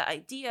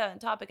idea and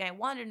topic, and I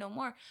wanted to know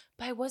more,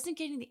 but I wasn't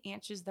getting the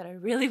answers that I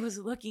really was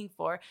looking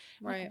for.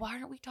 Right. Like, why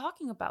aren't we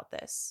talking about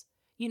this?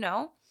 You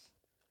know?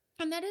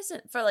 And that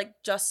isn't for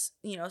like just,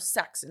 you know,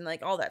 sex and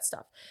like all that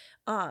stuff.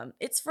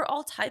 It's for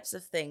all types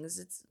of things.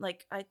 It's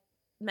like I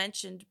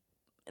mentioned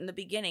in the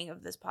beginning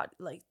of this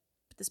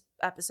this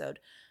episode.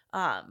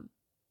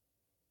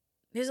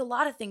 There's a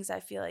lot of things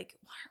I feel like,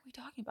 why aren't we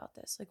talking about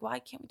this? Like, why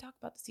can't we talk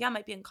about this? Yeah, it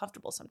might be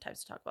uncomfortable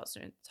sometimes to talk about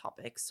certain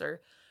topics,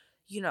 or,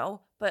 you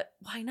know, but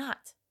why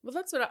not? Well,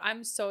 that's what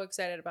I'm so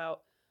excited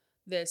about.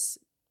 This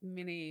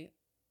mini,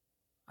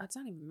 it's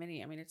not even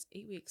mini. I mean, it's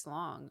 8 weeks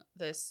long.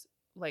 This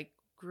like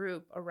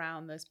group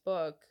around this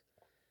book.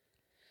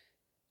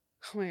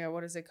 Oh my God,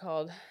 what is it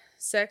called?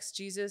 Sex,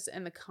 Jesus,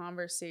 and the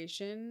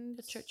Conversation.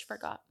 The Church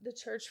Forgot. The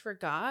Church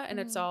Forgot. And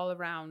it's all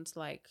around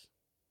like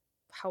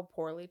how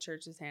poorly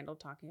churches handle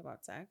talking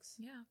about sex.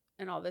 Yeah.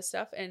 And all this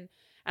stuff. And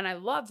I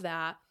love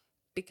that,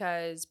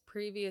 because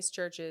previous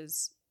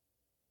churches,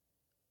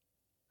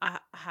 I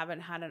haven't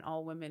had an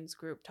all women's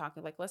group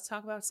talking like, let's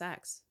talk about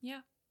sex.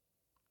 Yeah.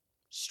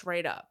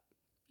 Straight up.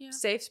 Yeah.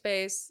 Safe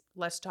space.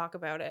 Let's talk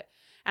about it.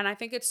 And I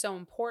think it's so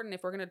important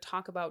if we're going to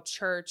talk about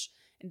church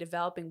and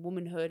developing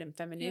womanhood and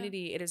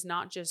femininity, it is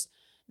not just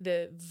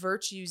the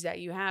virtues that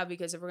you have,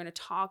 because if we're going to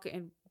talk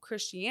in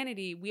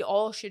Christianity, we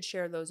all should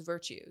share those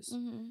virtues.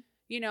 Mm-hmm.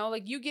 You know,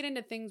 like you get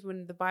into things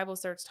when the Bible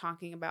starts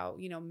talking about,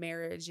 you know,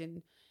 marriage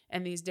and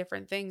these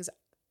different things.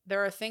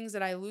 There are things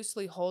that I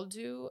loosely hold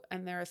to,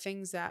 and there are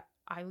things that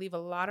I leave a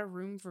lot of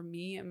room for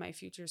me and my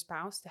future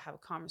spouse to have a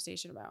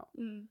conversation about.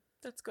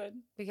 That's good.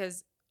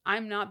 Because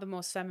I'm not the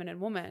most feminine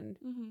woman,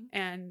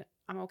 and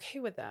I'm okay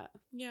with that.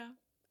 Yeah.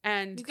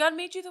 And God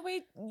made you the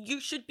way you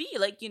should be,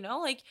 like, you know,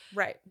 like.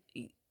 Right.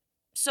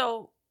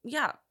 So,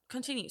 yeah,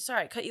 continue.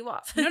 Sorry, I cut you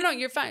off. No,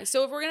 you're fine.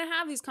 So if we're going to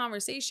have these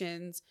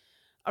conversations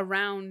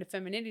around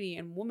femininity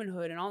and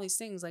womanhood and all these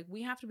things, like,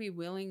 we have to be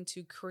willing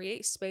to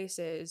create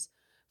spaces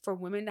for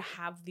women to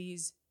have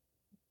these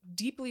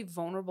deeply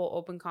vulnerable,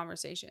 open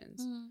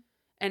conversations,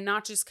 and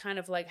not just kind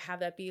of like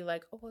have that be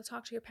like, oh, well,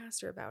 talk to your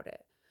pastor about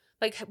it.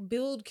 Like,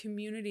 build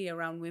community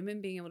around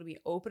women being able to be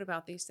open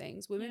about these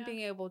things, women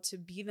being able to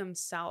be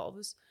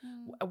themselves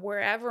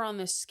wherever on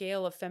the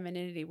scale of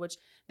femininity, which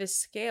this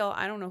scale,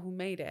 I don't know who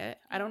made it.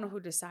 I don't know who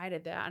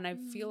decided that. And I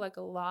feel like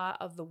a lot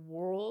of the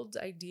world's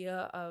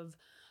idea of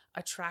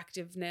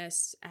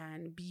attractiveness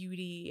and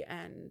beauty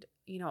and,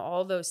 you know,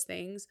 all those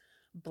things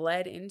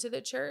bled into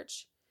the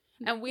church.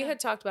 And we had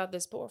talked about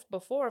this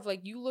before of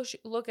like, you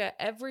look at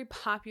every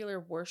popular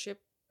worship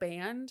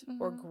band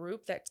or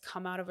group that's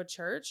come out of a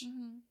church.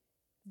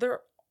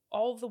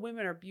 All the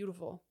women are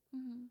beautiful.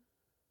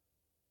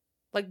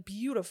 Like,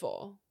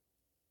 beautiful.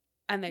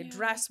 And they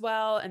dress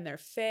well and they're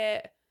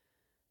fit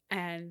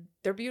and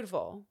they're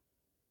beautiful.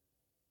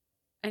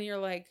 And you're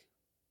like,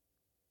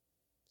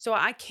 so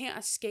I can't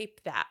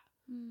escape that.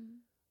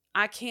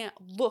 I can't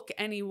look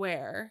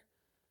anywhere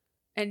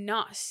and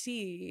not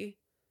see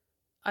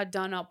a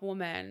done up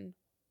woman.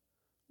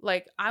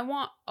 Like, I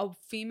want a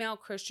female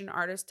Christian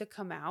artist to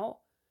come out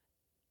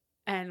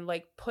and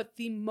like put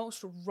the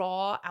most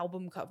raw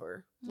album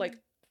cover, like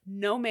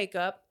no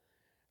makeup,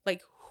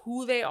 like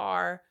who they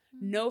are,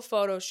 no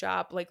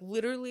Photoshop, like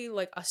literally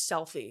like a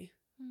selfie,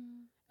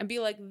 and be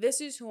like,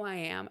 this is who I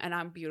am, and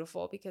I'm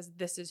beautiful because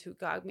this is who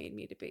God made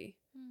me to be.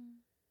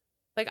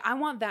 Like, I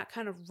want that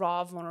kind of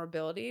raw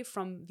vulnerability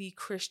from the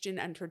Christian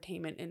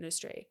entertainment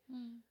industry.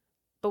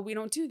 But we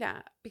don't do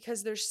that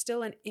because there's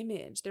still an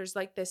image. There's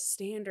like this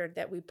standard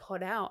that we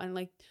put out, and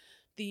like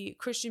the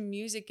Christian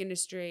music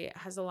industry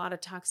has a lot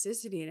of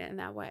toxicity in it in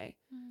that way.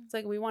 It's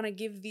like we want to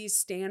give these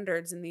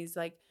standards and these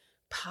like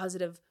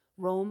positive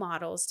role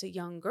models to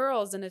young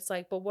girls. And it's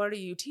like, but what are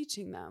you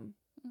teaching them?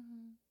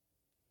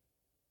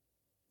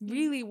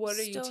 Really, what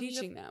are you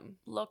teaching them?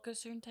 Look a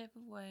certain type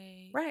of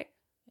way. Right.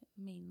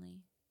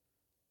 Mainly.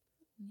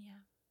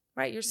 Yeah.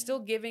 Right. You're still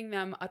giving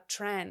them a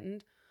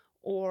trend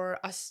or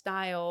a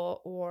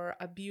style or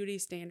a beauty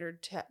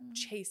standard to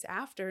chase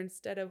after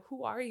instead of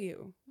who are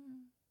you?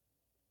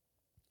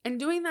 And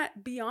doing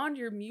that beyond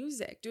your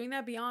music, doing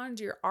that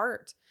beyond your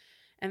art.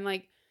 And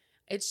like,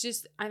 it's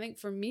just, I think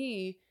for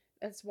me,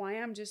 that's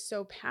why I'm just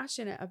so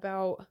passionate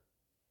about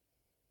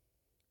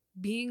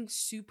being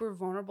super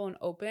vulnerable and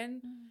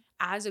open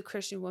as a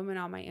Christian woman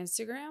on my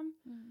Instagram,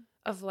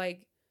 of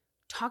like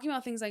talking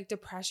about things like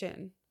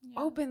depression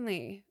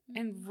openly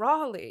and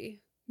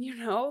rawly, you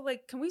know,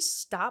 like, can we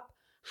stop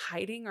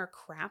hiding our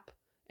crap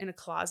in a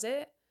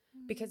closet?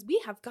 Because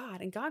we have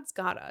God and God's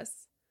got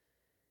us.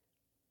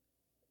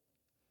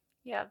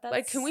 Yeah.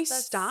 Like, can we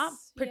stop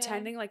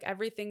pretending like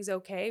everything's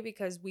okay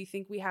because we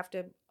think we have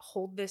to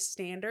hold this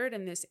standard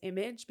and this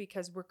image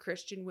because we're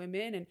Christian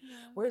women and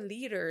we're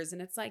leaders.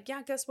 And it's like,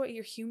 yeah, guess what?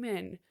 You're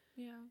human.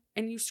 Yeah.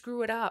 And you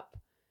screw it up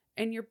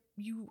and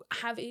you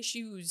have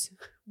issues.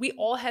 We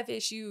all have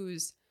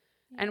issues.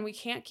 And we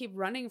can't keep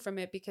running from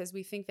it because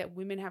we think that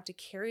women have to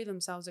carry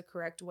themselves a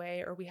correct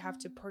way, or we have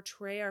to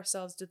portray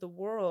ourselves to the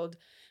world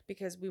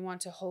because we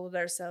want to hold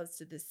ourselves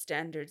to the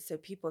standards so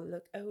people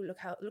look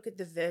at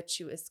the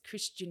virtuous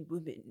Christian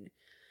woman.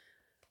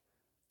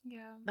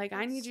 Yeah. Like,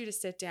 I need you to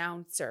sit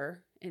down,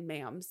 sir and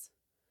ma'ams.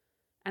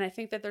 And I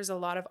think that there's a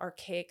lot of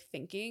archaic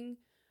thinking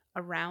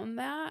around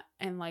that.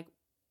 And like,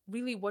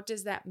 really, what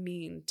does that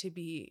mean to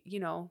be, you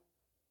know,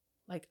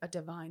 like a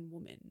divine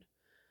woman?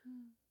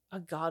 A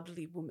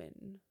godly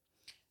woman.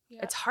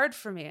 It's hard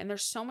for me, and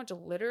there's so much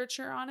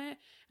literature on it,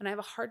 and I have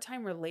a hard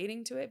time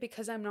relating to it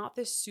because I'm not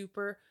this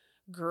super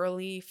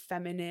girly,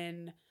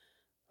 feminine,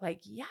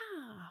 like,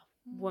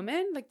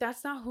 woman. Like,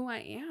 that's not who I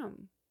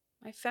am.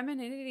 My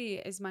femininity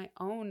is my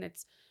own.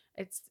 It's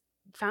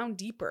found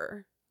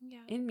deeper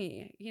in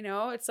me, you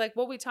know? It's like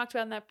what we talked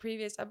about in that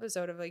previous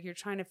episode of like, you're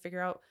trying to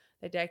figure out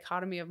the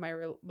dichotomy of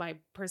my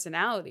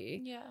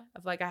personality. Yeah.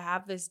 Of like, I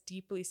have this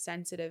deeply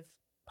sensitive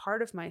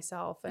part of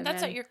myself, and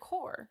that's at your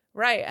core,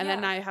 right? And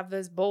then I have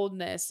this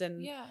boldness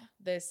and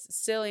this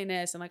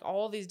silliness and like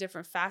all these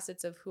different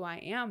facets of who I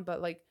am, but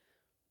like,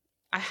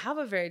 I have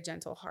a very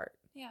gentle heart.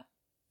 Yeah.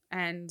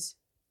 And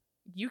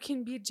you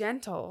can be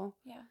gentle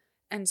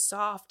and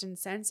soft and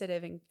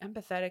sensitive and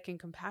empathetic and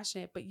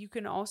compassionate, but you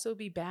can also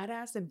be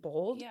badass and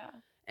bold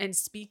and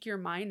speak your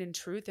mind in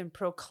truth and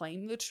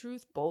proclaim the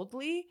truth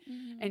boldly.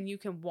 And you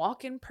can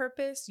walk in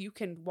purpose. You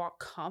can walk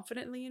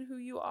confidently in who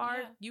you are.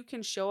 Yeah. You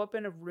can show up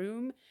in a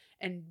room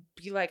and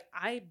be like,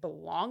 I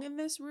belong in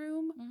this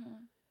room.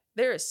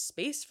 There is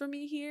space for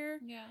me here.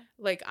 Yeah.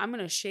 Like, I'm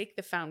going to shake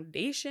the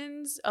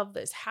foundations of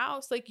this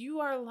house. Like, you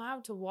are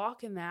allowed to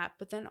walk in that,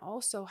 but then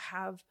also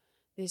have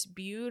this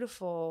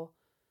beautiful,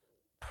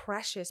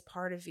 precious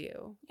part of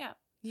you. Yeah.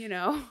 You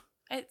know?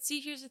 See,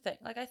 here's the thing.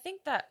 Like, I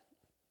think that,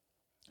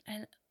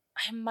 and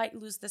I might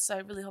lose this, so I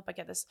really hope I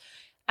get this.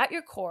 At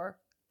your core,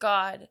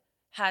 God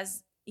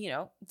has,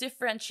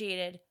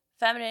 differentiated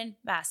feminine,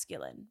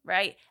 masculine,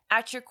 right?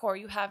 At your core,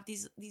 you have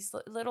these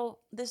little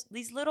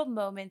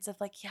moments of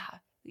like, yeah,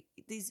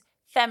 these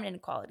feminine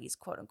qualities,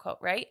 quote unquote,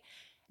 right?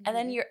 And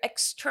then your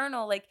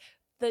external, like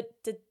the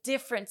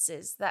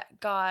differences that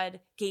God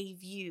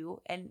gave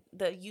you and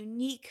the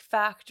unique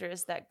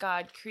factors that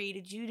God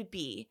created you to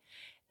be.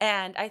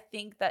 And I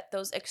think that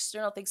those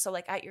external things, so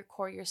like at your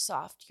core, you're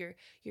soft,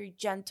 you're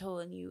gentle,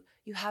 and you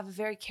have a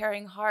very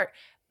caring heart.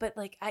 But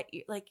like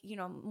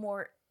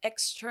more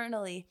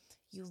externally,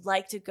 you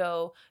like to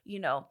go,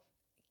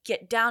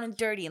 get down and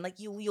dirty, and like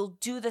you'll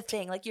do the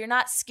thing. Like you're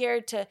not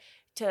scared to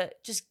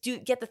just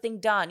get the thing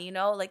done,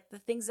 like the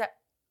things that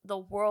the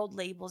world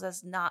labels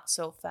as not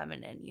so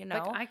feminine,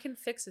 Like, I can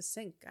fix a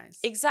sink, guys.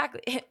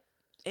 Exactly.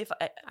 If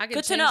I can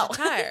good to know. A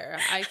tire.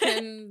 I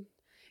can,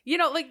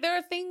 like there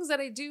are things that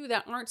I do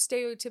that aren't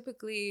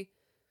stereotypically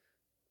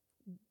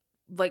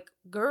like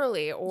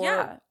girly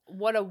or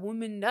what a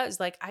woman does.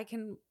 Like I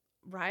can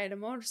ride a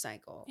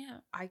motorcycle. Yeah.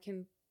 I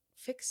can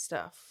fix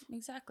stuff.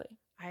 Exactly.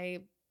 I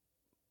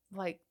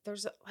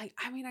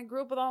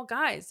grew up with all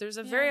guys. There's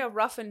a very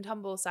rough and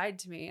tumble side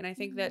to me. And I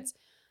think that's,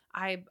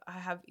 I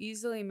have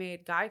easily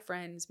made guy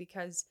friends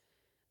because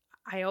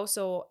I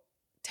also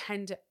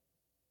tend to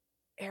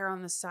err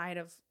on the side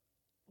of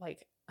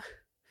like,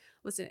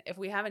 listen, if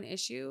we have an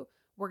issue,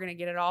 we're going to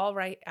get it all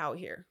right out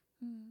here.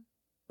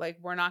 Like,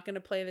 we're not going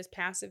to play this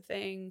passive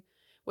thing,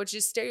 which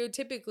is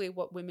stereotypically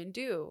what women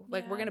do.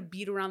 Like, we're going to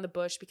beat around the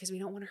bush because we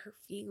don't want to hurt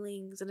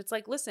feelings. And it's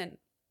like, listen,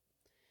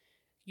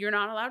 you're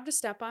not allowed to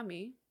step on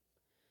me.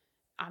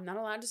 I'm not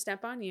allowed to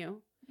step on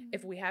you.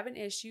 If we have an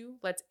issue,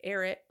 let's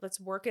air it. Let's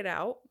work it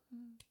out.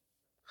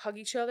 Hug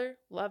each other,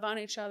 love on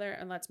each other,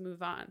 and let's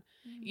move on.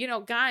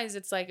 Guys,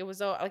 it's like, it was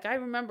like, I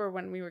remember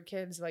when we were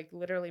kids, like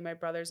literally my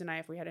brothers and I,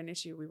 if we had an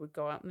issue, we would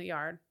go out in the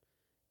yard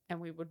and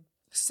we would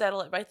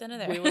settle it right then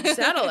and there. We would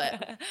settle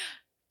it.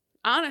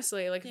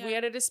 Honestly, like if we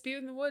had a dispute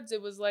in the woods,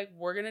 it was like,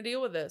 we're going to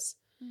deal with this,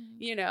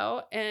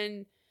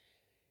 and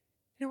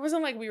it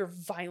wasn't like we were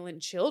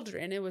violent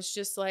children. It was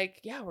just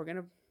like, yeah, we're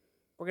going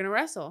to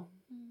wrestle.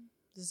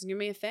 This is going to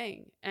be a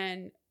thing.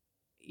 And,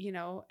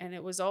 and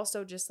it was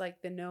also just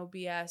like the no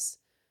BS,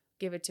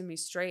 give it to me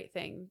straight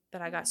thing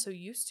that I got so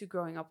used to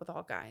growing up with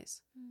all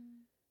guys.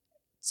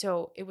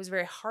 So it was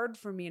very hard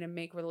for me to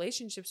make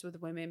relationships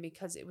with women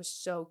because it was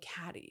so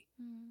catty.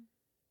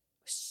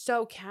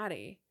 So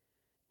catty.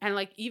 And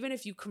like, even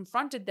if you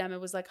confronted them, it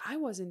was like, I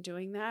wasn't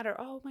doing that, or,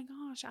 oh my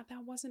gosh, I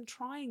wasn't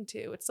trying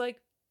to. It's like,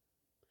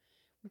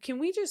 can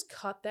we just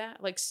cut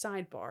that? Like,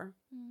 sidebar.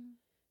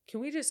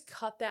 Can we just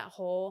cut that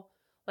whole,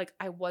 like,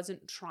 I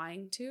wasn't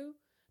trying to?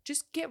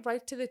 Just get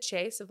right to the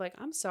chase of like,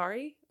 I'm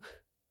sorry.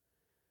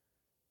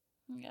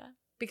 Yeah.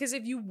 Because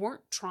if you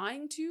weren't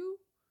trying to,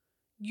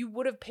 you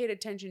would have paid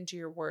attention to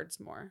your words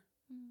more.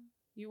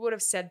 You would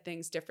have said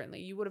things differently.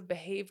 You would have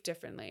behaved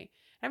differently.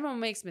 Everyone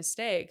makes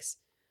mistakes,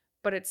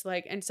 but it's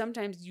like, and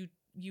sometimes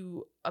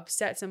you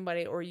upset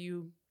somebody or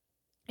you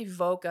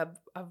evoke a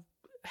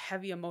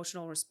heavy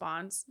emotional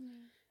response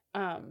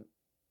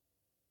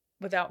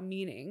without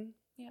meaning.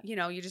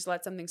 Yeah. You just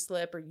let something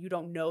slip, or you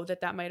don't know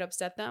that might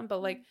upset them.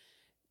 But like,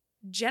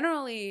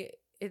 generally,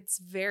 it's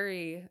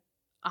very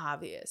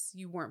obvious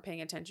you weren't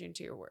paying attention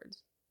to your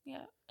words.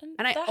 Yeah.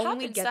 And I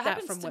only get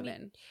that from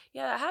women.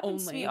 Yeah, that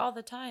happens to me all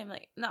the time.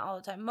 Like, not all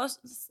the time.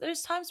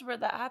 There's times where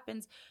that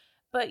happens.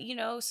 But,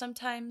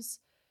 sometimes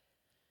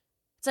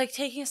it's like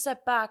taking a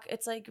step back.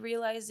 It's like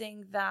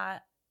realizing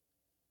that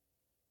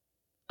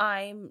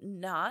I'm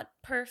not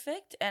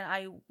perfect, and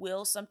I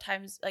will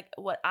sometimes, like,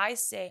 what I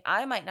say,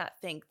 I might not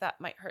think that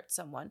might hurt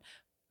someone,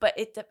 but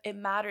it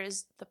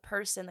matters the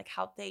person, like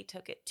how they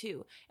took it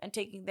too, and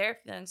taking their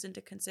feelings into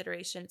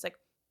consideration. It's like,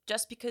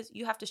 just because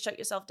you have to shut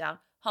yourself down,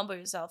 humble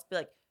yourself, be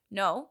like,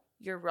 no,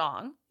 you're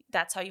wrong.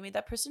 That's how you made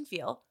that person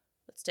feel.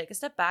 Let's take a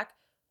step back.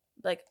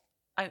 Like,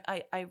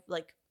 I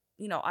like,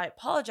 I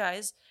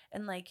apologize,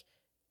 and like,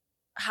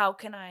 how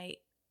can I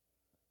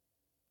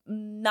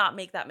not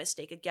make that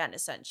mistake again,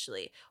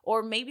 essentially?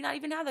 Or maybe not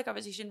even have that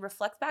conversation,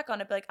 reflect back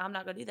on it, be like, I'm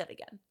not gonna do that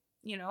again,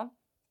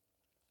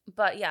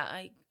 But yeah,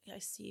 I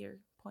see your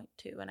point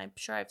too, and I'm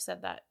sure I've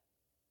said that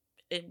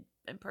in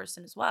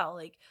person as well.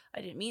 Like,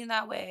 I didn't mean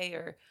that way,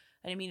 or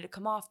I didn't mean it to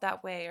come off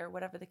that way, or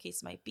whatever the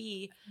case might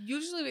be.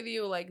 Usually with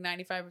you, like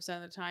 95%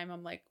 of the time,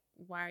 I'm like,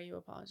 why are you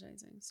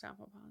apologizing? Stop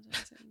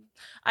apologizing.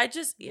 I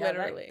just,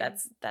 literally.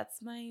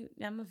 that's my,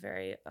 I'm a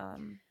very,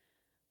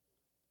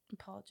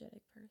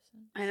 apologetic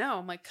person. I know.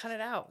 I'm like, cut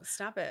it out.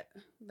 Stop it.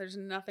 There's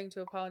nothing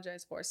to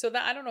apologize for. So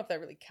that I don't know if that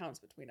really counts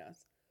between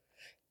us.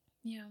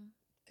 Yeah.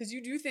 Because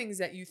you do things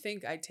that you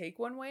think I take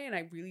one way and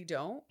I really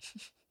don't.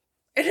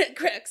 And it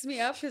cracks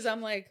me up because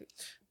I'm like,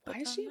 why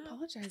is she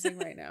apologizing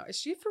right now? Is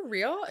she for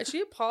real? Is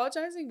she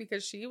apologizing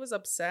because she was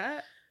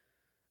upset?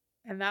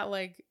 And that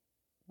like,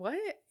 what?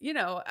 You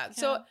know,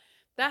 so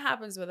that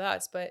happens with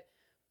us. But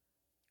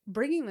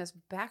bringing this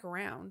back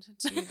around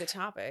to the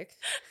topic.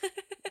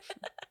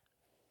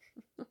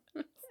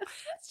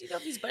 You know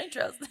these bunny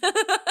trails.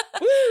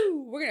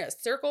 Woo! We're going to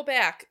circle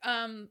back.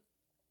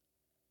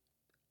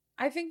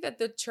 I think that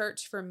the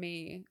church for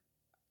me,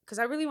 because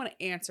I really want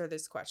to answer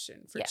this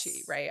question for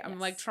Chi, right? I'm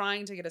like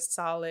trying to get a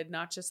solid,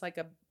 not just like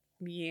a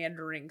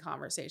meandering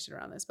conversation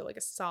around this, but like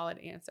a solid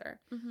answer.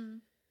 Mm-hmm.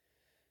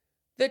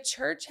 The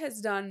church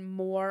has done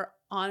more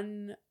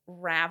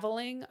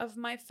unraveling of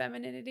my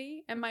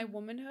femininity and my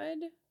womanhood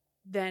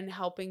than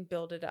helping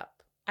build it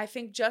up. I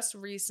think just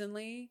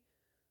recently,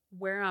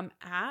 where I'm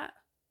at,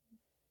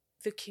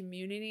 the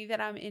community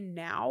that I'm in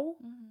now,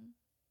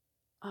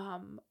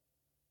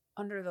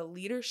 under the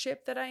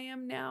leadership that I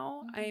am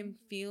now, I am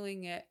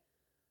feeling it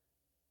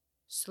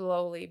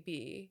slowly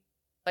be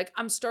like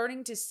I'm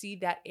starting to see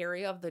that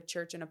area of the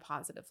church in a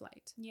positive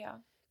light. Yeah.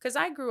 Because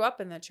I grew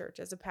up in the church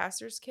as a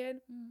pastor's kid.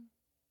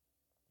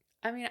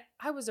 I mean,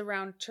 I was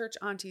around church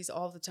aunties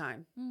all the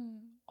time.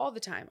 All the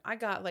time. I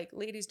got like,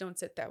 ladies don't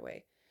sit that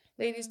way.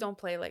 Ladies don't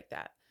play like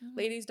that.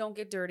 Ladies don't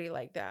get dirty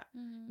like that.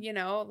 You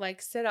know,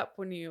 like sit up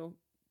when you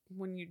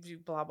do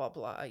blah, blah,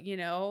 blah. You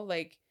know,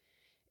 like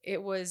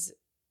it was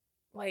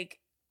like,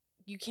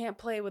 you can't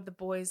play with the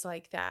boys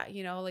like that.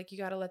 You know, like you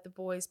got to let the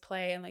boys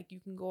play and like you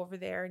can go over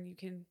there and you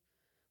can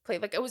play.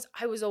 Like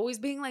I was always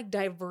being like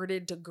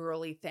diverted to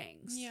girly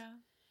things. Yeah.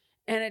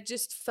 And it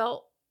just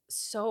felt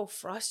so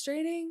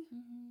frustrating.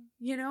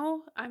 You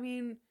know, I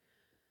mean,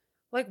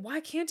 like, why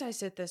can't I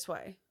sit this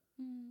way?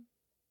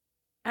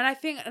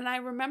 And I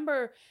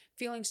remember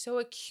feeling so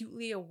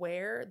acutely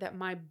aware that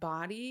my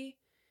body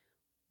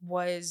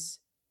was,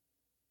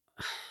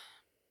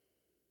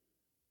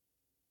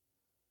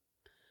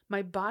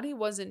 my body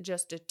wasn't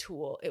just a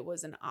tool, it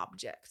was an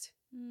object.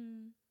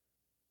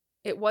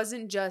 It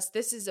wasn't just,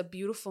 this is a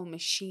beautiful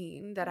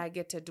machine that I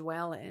get to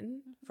dwell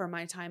in for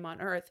my time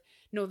on earth.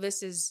 No,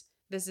 this is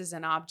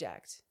an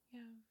object. Yeah.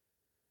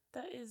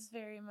 That is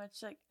very much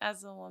like,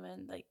 as a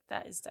woman, like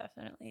that is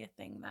definitely a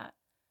thing that,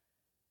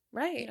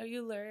 right, you know,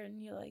 you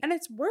learn, you like, and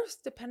it's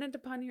worth dependent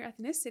upon your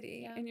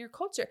ethnicity and your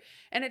culture.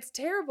 And it's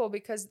terrible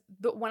because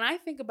when I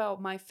think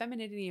about my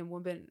femininity and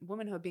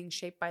womanhood being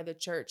shaped by the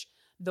church,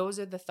 those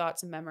are the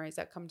thoughts and memories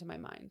that come to my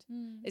mind.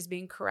 Is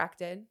being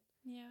corrected,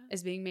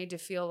 is being made to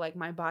feel like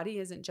my body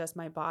isn't just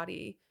my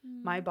body.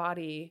 My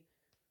body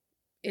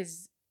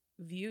is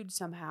viewed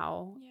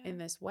somehow in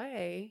this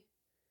way,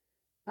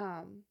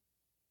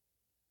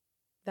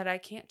 that I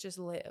can't just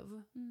live.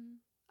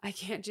 I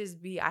can't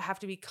just be, I have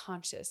to be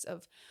conscious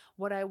of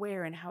what I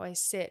wear and how I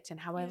sit and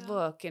how I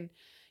look and,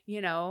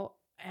 you know,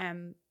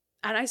 and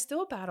I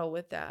still battle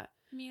with that.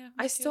 Yeah,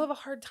 I still have a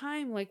hard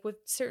time like with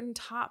certain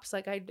tops.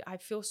 Like I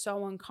feel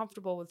so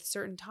uncomfortable with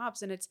certain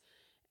tops and it's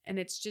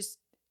just,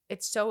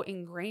 it's so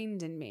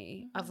ingrained in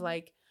me of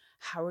like,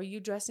 how are you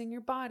dressing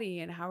your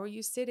body and how are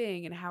you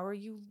sitting and how are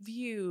you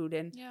viewed?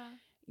 And,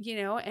 you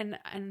know,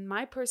 and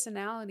my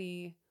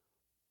personality,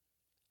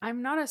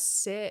 I'm not a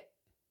sit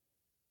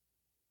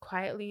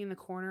quietly in the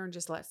corner and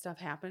just let stuff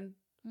happen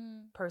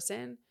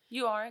person.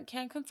 You aren't,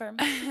 can confirm.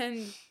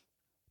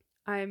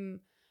 And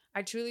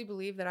I truly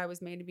believe that I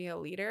was made to be a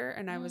leader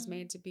and I was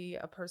made to be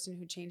a person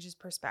who changes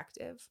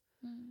perspective.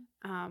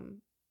 And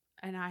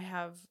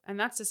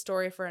that's a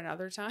story for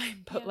another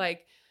time, but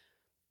like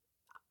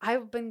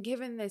I've been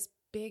given this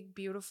big,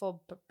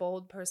 beautiful,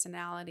 bold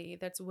personality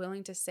that's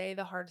willing to say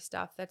the hard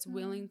stuff, that's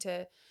willing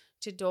to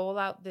dole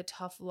out the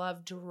tough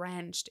love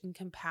drenched in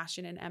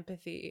compassion and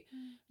empathy.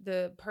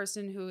 The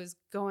person who is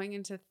going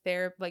into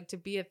therapy, like to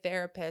be a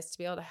therapist, to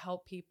be able to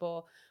help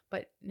people,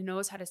 but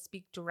knows how to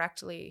speak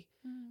directly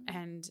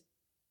and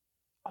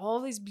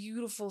all these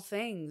beautiful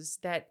things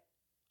that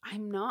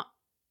I'm not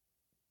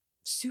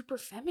super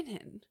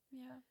feminine.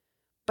 Yeah.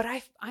 But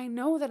I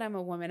know that I'm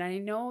a woman. I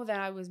know that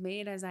I was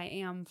made as I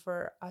am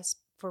for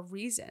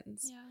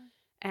reasons. Yeah.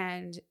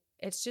 And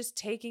it's just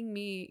taking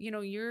me, you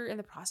know, you're in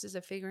the process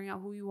of figuring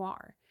out who you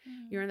are.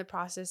 You're in the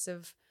process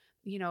of,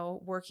 you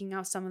know, working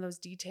out some of those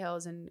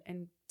details and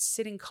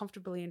sitting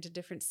comfortably into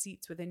different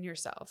seats within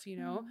yourself, you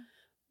know.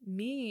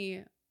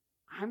 Me,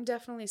 I'm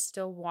definitely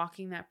still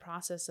walking that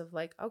process of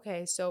like,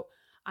 okay, so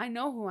I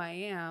know who I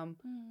am,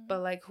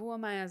 but like, who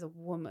am I as a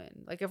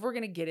woman? Like, if we're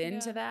going to get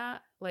into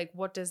that, like,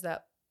 what does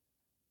that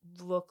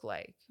look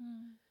like?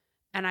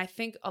 And I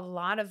think a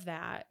lot of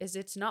that is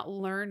it's not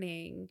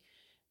learning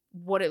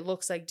what it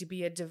looks like to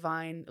be a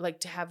divine, like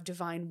to have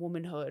divine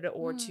womanhood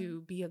or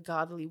to be a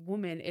godly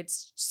woman.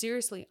 It's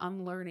seriously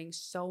unlearning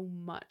so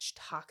much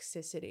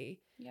toxicity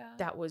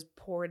that was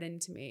poured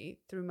into me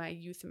through my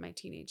youth and my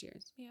teenage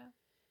years. Yeah.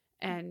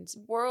 And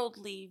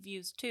worldly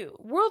views too.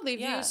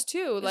 Views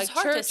too. It's like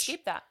hard church, to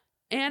escape that.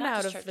 and Not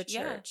out just of the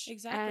Yeah, church.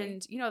 exactly.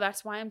 And, you know,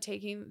 that's why I'm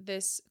taking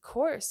this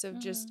course of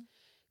just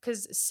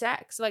because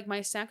sex, like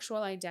my sexual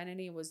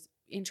identity was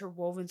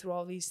interwoven through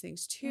all these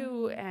things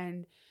too.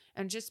 And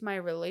just my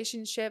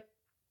relationship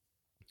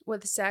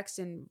with sex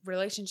and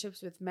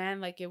relationships with men,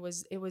 like it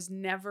was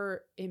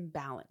never in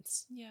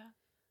balance. Yeah.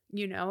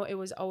 You know, it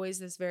was always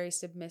this very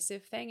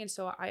submissive thing. And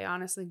so I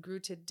honestly grew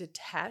to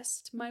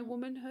detest my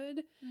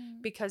womanhood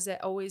because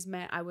it always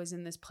meant I was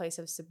in this place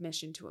of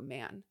submission to a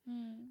man.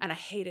 And I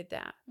hated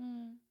that.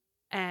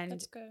 And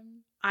That's good.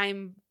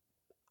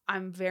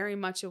 I'm very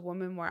much a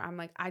woman where I'm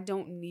like, I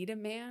don't need a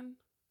man.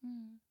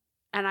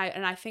 And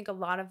I think a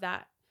lot of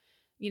that,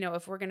 you know,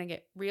 if we're going to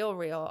get real,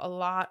 a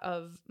lot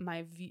of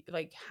my view,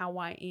 like how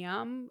I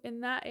am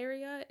in that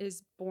area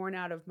is born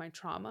out of my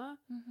trauma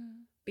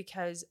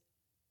because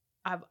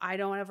I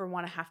don't ever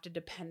want to have to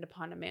depend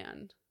upon a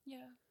man.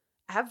 Yeah.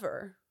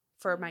 Ever.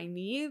 For my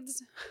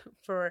needs,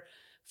 for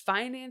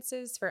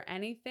finances, for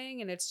anything.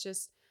 And it's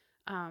just,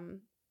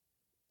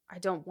 I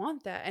don't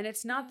want that. And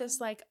it's not this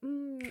like,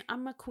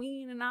 I'm a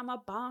queen and I'm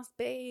a boss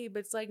babe.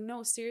 It's like,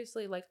 no,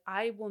 seriously, like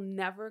I will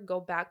never go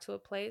back to a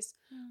place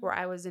where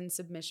I was in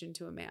submission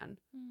to a man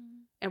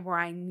and where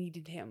I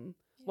needed him.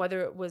 Yeah.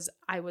 Whether it was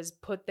I was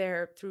put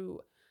there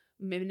through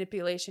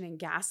manipulation and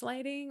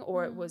gaslighting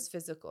or it was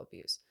physical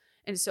abuse.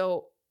 And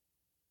so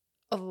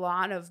a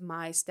lot of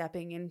my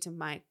stepping into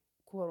my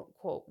quote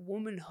unquote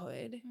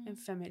womanhood and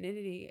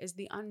femininity is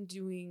the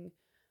undoing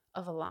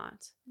of a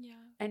lot. Yeah.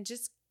 And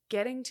just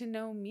getting to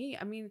know me.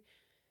 I mean,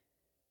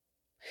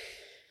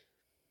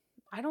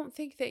 I don't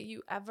think that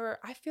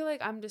I feel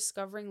like I'm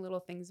discovering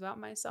little things about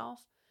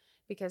myself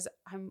because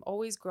I'm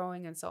always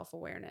growing in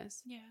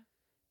self-awareness. Yeah.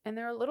 And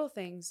there are little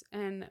things.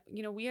 And,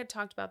 you know, we had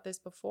talked about this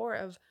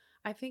before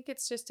I think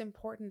it's just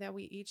important that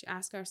we each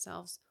ask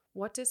ourselves,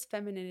 what does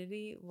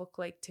femininity look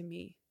like to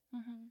me?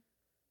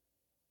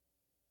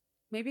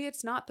 Maybe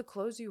it's not the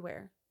clothes you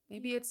wear.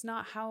 Maybe it's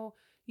not how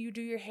you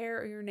do your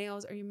hair or your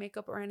nails or your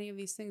makeup or any of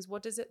these things.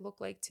 What does it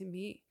look like to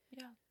me?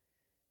 Yeah.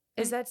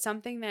 Is that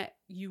something that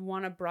you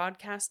want to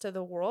broadcast to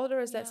the world, or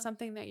is that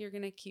something that you're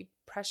going to keep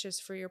precious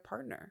for your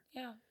partner?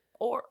 Yeah.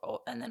 Or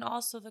and then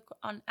also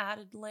on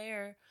added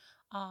layer,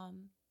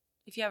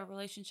 if you have a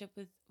relationship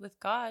with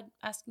God,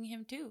 asking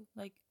him too,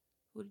 like,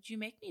 who did you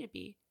make me to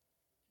be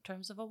in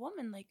terms of a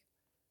woman? Like,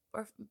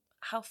 or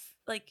how,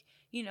 like,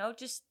 you know,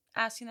 just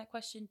asking that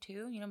question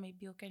too. You know, maybe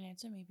you'll get an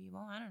answer, maybe you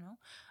won't. I don't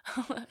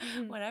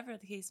know. Whatever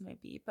the case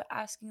might be. But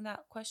asking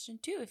that question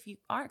too, if you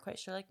aren't quite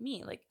sure, like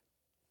me, like,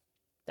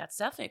 that's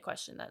definitely a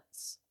question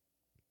that's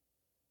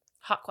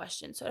hot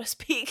question, so to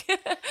speak.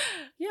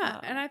 Yeah.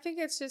 And I think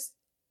it's just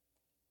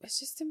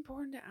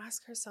important to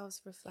ask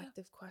ourselves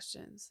reflective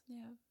questions.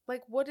 Yeah.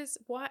 Like, what is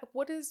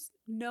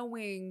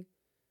knowing,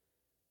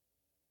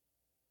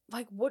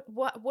 like,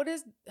 what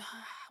is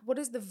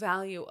the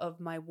value of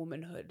my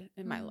womanhood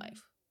in my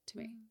life to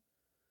me?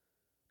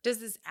 Does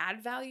this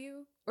add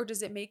value, or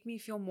does it make me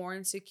feel more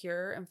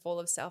insecure and full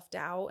of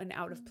self-doubt and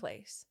out of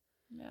place?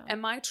 Yeah.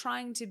 Am I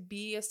trying to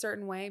be a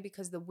certain way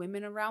because the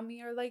women around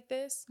me are like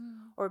this,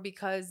 or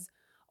because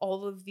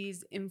all of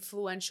these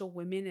influential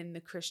women in the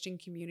Christian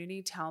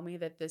community tell me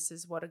that this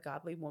is what a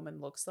godly woman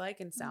looks like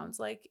and sounds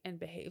like and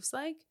behaves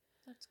like?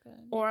 That's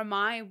good. Or am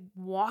I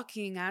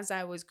walking as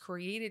I was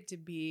created to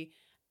be,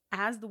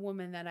 as the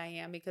woman that I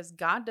am, because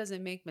God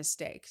doesn't make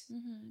mistakes.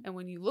 And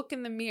when you look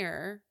in the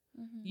mirror,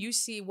 you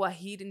see what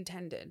he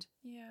intended.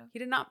 Yeah. He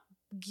did not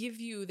give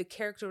you the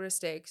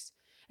characteristics.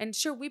 And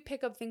sure, we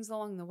pick up things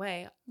along the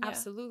way. Yeah.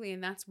 Absolutely.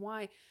 And that's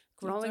why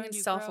growing in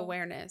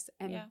self-awareness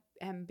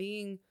and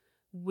being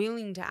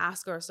willing to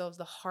ask ourselves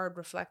the hard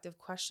reflective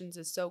questions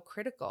is so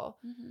critical.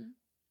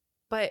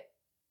 But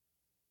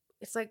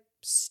it's like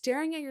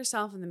staring at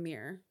yourself in the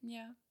mirror.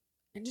 Yeah.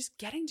 And just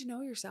getting to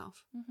know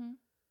yourself.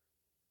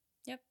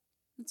 Yep.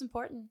 It's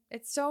important.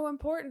 It's so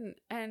important.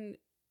 And,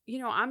 you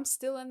know, I'm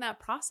still in that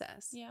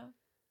process. Yeah.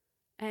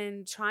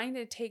 And trying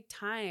to take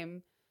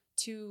time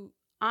to,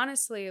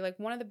 honestly, like,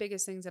 one of the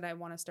biggest things that I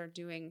want to start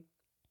doing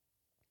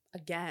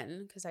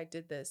again, because I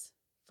did this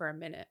for a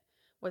minute,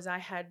 was I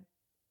had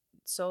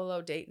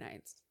solo date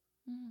nights.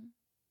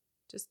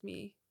 Just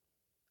me.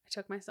 I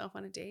took myself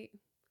on a date.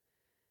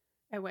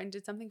 I went and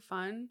did something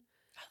fun.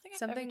 I don't think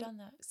I've ever done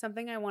that.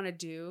 Something I want to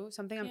do,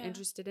 something I'm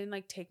interested in,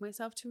 like take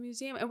myself to a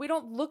museum. And we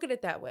don't look at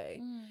it that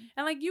way.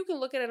 And like, you can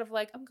look at it of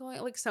like, I'm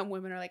going, like some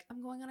women are like,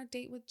 I'm going on a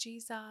date with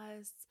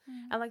Jesus.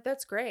 And like,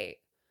 that's great.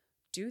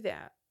 Do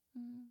that.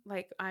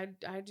 Like I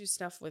do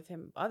stuff with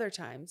him other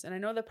times. And I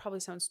know that probably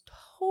sounds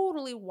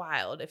totally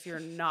wild if you're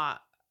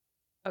not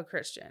a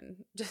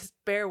Christian. Just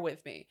bear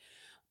with me.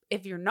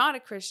 If you're not a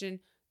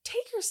Christian,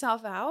 take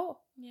yourself out.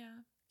 Yeah.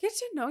 Get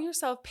to know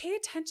yourself. Pay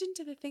attention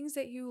to the things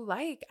that you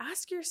like.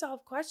 Ask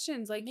yourself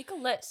questions. Like, make a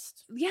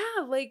list.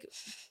 Yeah, like,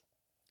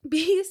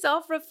 be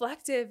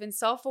self-reflective and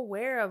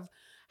self-aware of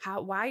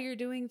why you're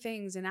doing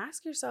things, and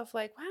ask yourself,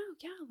 like, wow,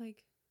 yeah,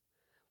 like,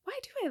 why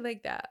do I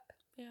like that?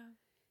 Yeah.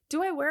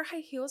 Do I wear high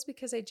heels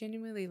because I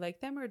genuinely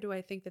like them, or do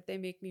I think that they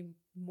make me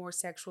more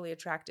sexually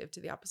attractive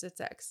to the opposite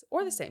sex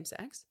or the same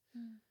sex?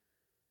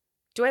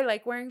 Do I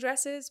like wearing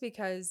dresses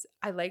because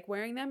I like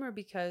wearing them or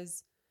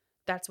because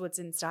that's what's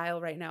in style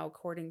right now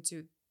according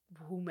to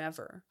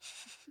whomever?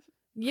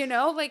 You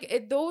know,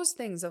 like those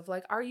things of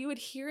like, are you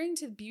adhering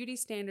to beauty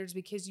standards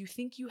because you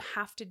think you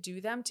have to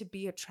do them to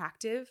be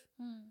attractive?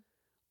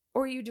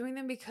 Or are you doing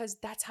them because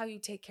that's how you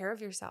take care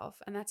of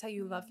yourself and that's how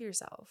you love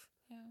yourself?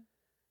 Yeah.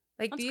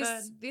 Like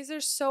That's these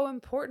are so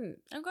important.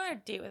 I'm going on a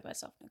date with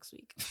myself next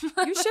week.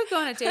 You should go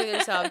on a date with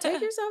yourself.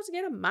 Take yourself to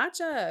get a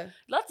matcha.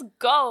 Let's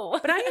go.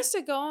 But I used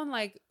to go and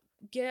like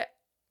get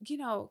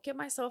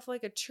myself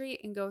like a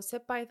treat and go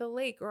sit by the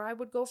lake, or I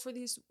would go for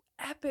these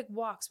epic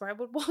walks where I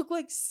would walk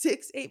like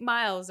 6-8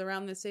 miles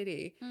around the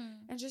city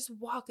and just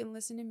walk and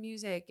listen to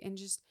music and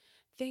just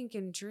think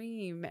and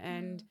dream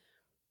and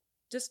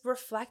just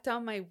reflect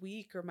on my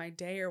week or my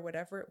day or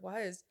whatever it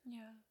was.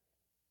 Yeah.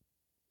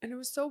 And it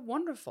was so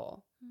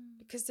wonderful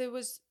because it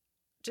was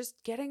just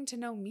getting to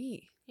know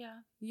me. Yeah.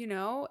 You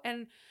know,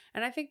 and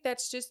I think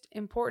that's just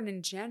important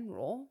in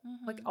general.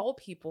 Like all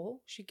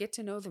people should get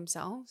to know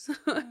themselves,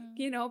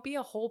 you know, be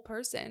a whole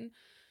person.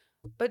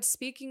 But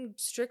speaking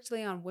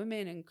strictly on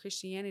women and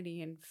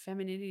Christianity and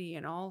femininity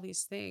and all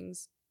these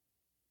things,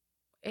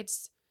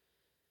 it's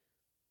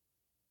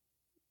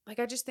like,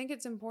 I just think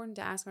it's important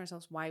to ask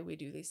ourselves why we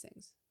do these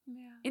things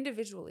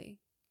individually,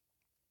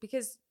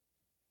 because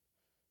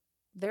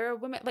there are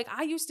women, like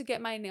I used to get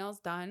my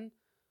nails done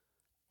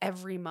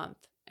every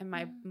month in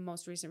my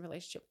most recent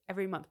relationship,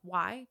 every month.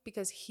 Why?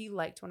 Because he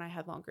liked when I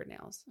had longer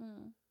nails.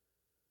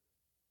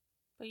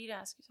 But you'd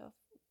ask yourself,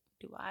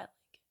 do I like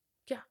it?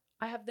 Yeah.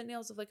 I have the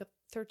nails of like a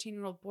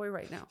 13-year-old boy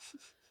right now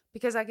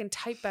because I can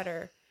type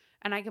better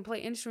and I can play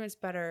instruments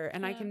better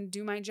and I can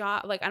do my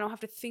job. Like I don't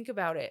have to think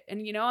about it.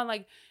 And you know, and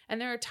like, and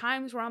there are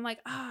times where I'm like,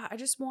 I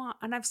just want,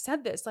 and I've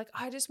said this, like,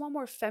 I just want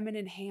more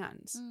feminine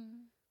hands.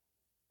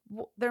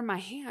 Well, they're my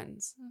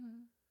hands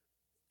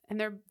and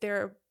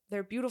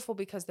they're beautiful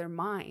because they're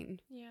mine.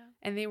 Yeah.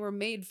 And they were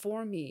made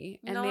for me.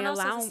 And no they one else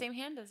allow has the same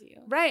hand as you.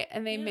 Right.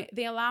 And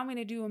they allow me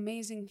to do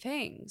amazing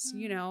things,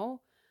 you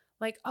know,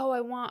 like, oh, I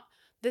want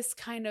this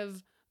kind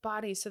of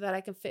body so that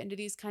I can fit into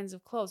these kinds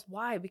of clothes.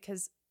 Why?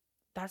 Because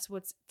that's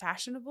what's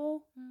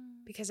fashionable?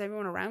 Because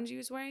everyone around you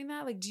is wearing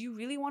that? Like, do you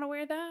really want to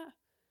wear that?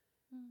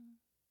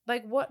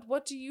 Like,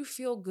 what do you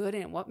feel good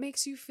in? What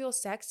makes you feel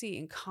sexy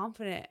and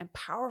confident and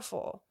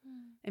powerful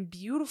and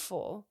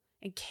beautiful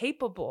and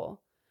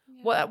capable?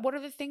 Yeah. What are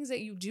the things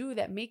that you do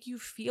that make you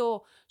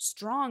feel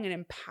strong and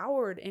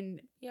empowered and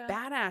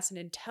badass and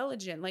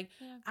intelligent? Like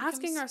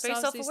asking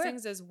ourselves these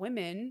things as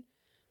women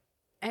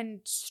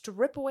and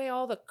strip away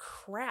all the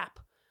crap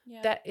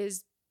that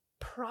is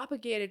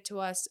propagated to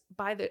us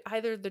by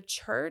either the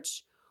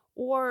church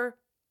or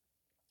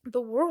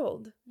the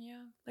world.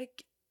 Yeah.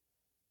 Like,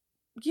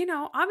 you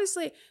know,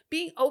 obviously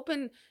being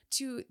open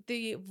to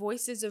the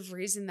voices of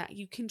reason that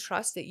you can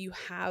trust, that you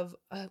have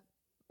a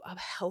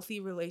healthy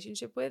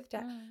relationship with,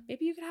 that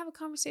maybe you could have a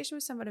conversation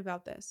with someone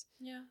about this.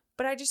 Yeah.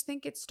 But I just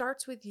think it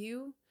starts with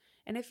you.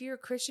 And if you're a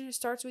Christian, it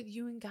starts with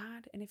you and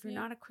God. And if you're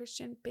not a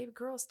Christian, baby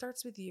girl, it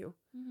starts with you.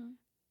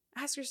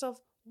 Ask yourself,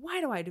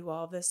 why do I do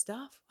all this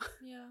stuff?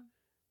 Yeah.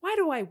 Why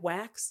do I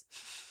wax?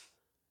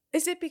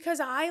 Is it because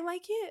I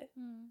like it?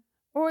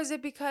 Or is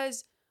it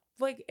because,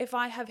 like, if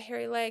I have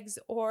hairy legs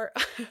or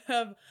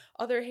have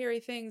other hairy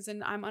things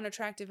and I'm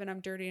unattractive and I'm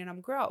dirty and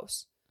I'm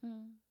gross?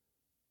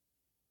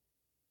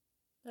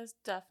 That's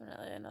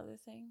definitely another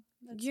thing.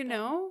 You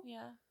know?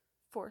 Yeah.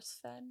 Force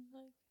fed.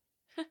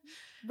 Like.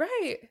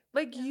 Right.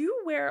 Like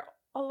you wear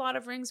a lot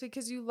of rings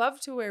because you love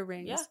to wear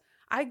rings. Yeah.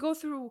 I go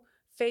through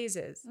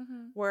phases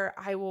where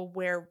I will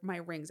wear my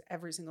rings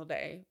every single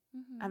day.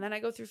 And then I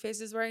go through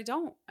phases where I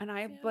don't. And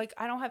I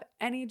don't have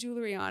any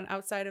jewelry on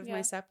outside of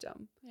my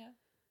septum. Yeah.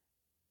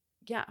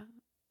 Yeah.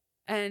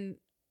 And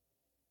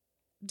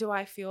do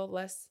I feel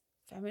less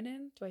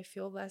feminine? Do I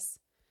feel less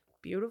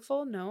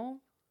beautiful?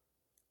 No.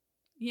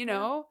 You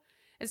know?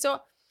 And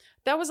so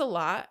that was a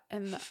lot.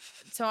 And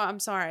so I'm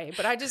sorry,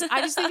 but I just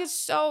think it's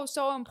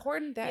so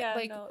important that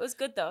it was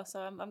good though. So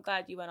I'm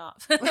glad you went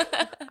off.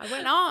 I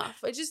went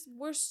off.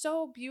 We're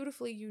so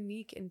beautifully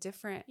unique and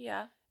different.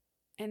 Yeah.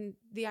 And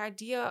the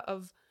idea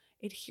of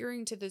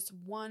adhering to this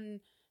one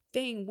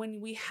thing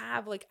when we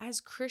have, like, as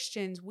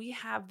Christians, we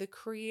have the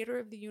creator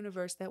of the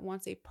universe that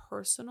wants a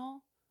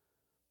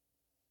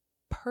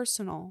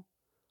personal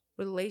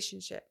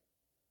relationship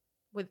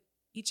with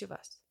each of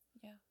us.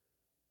 Yeah.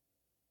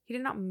 He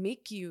did not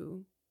make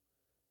you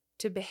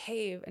to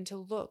behave and to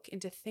look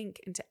and to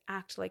think and to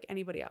act like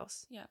anybody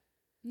else. Yeah.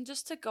 And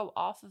just to go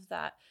off of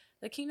that,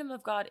 the kingdom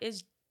of God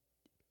is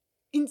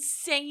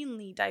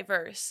insanely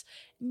diverse.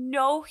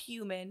 No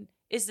human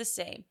is the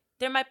same.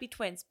 There might be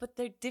twins, but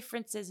there are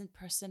differences in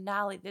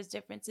personality. There's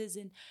differences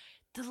in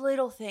the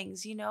little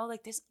things, you know?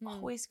 Like, there's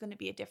always going to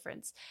be a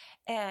difference.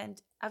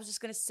 And I was just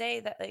going to say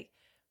that, like,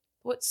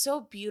 what's so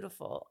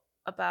beautiful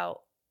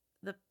about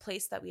the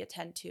place that we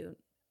attend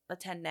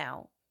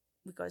now,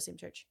 we go to the same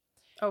church.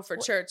 Oh, for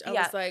church. I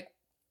was like,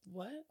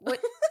 what?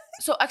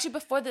 So actually,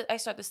 before I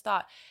start this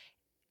thought,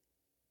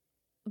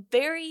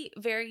 very,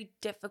 very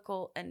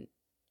difficult and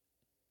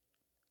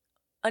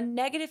a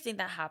negative thing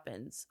that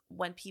happens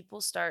when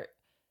people start,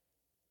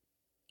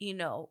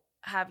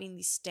 having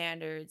these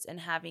standards and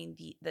having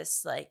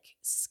this like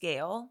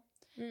scale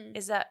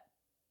is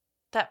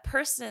that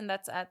person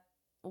that's at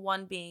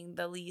 1 being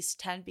the least,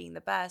 10 being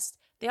the best,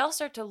 they all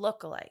start to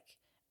look alike,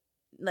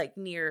 like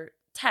near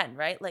 10,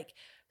 right? Like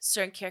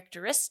certain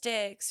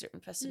characteristics, certain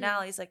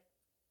personalities, like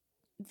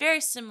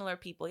very similar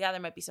people. Yeah,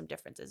 there might be some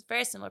differences,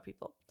 very similar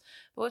people.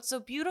 But what's so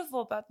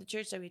beautiful about the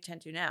church that we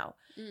attend to now,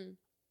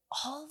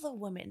 all the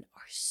women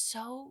are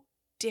so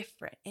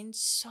different in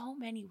so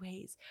many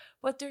ways,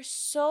 but they're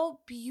so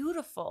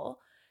beautiful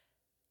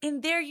in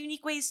their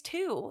unique ways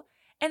too.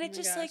 And it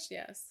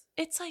yes.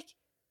 It's like,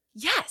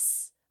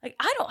 yes, like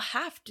I don't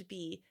have to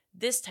be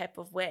this type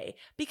of way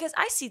because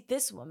I see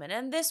this woman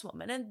and this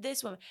woman and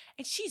this woman,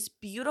 and she's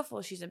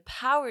beautiful, she's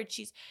empowered,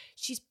 she's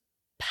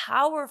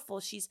powerful,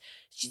 she's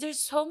there's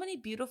so many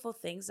beautiful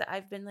things that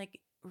I've been like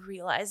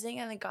realizing,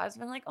 and then God's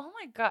been like, oh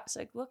my gosh,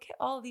 like look at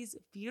all these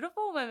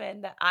beautiful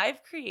women that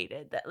I've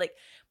created that like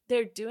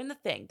they're doing the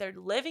thing, they're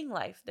living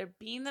life, they're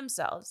being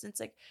themselves. And it's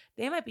like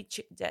they might be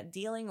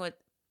dealing with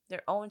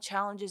their own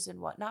challenges and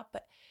whatnot,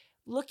 but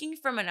looking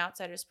from an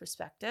outsider's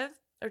perspective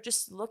or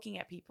just looking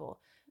at people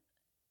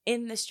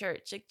in this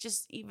church, like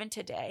just even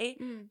today,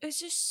 it's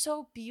just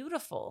so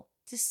beautiful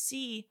to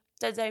see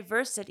the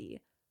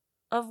diversity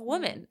of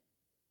women.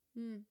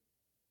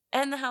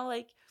 And how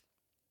like,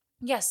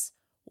 yes,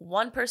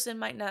 one person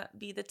might not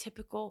be the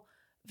typical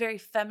very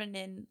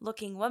feminine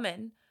looking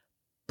woman,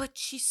 but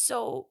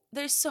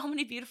there's so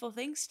many beautiful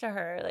things to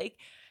her. Like,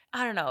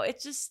 I don't know, it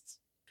just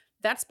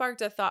that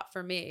sparked a thought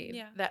for me,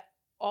 Yeah. that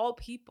all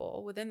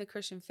people within the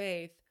Christian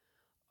faith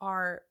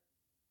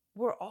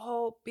we're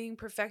all being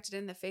perfected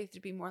in the faith to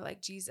be more like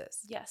Jesus.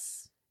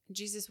 Yes.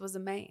 Jesus was a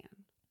man,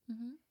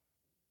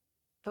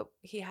 but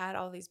he had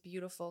all these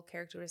beautiful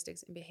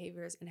characteristics and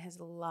behaviors, and his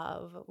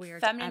love we are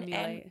feminine to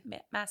emulate. and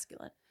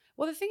masculine.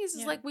 Well, the thing is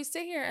Yeah. like we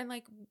sit here and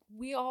like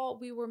we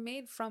were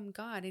made from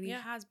God, and he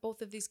has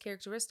both of these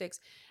characteristics,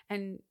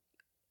 and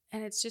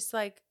it's just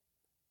like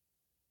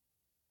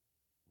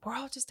we're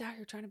all just out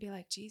here trying to be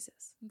like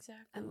Jesus.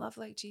 Exactly. And love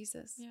like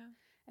Jesus. Yeah.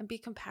 And be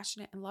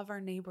compassionate and love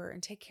our neighbor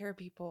and take care of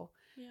people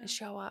and Yeah.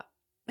 show up,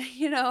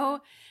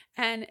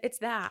 and it's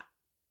that,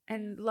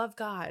 and love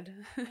God.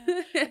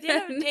 Yeah. At the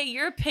end of the day,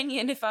 your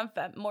opinion, if I'm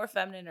more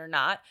feminine or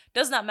not,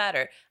 does not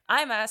matter.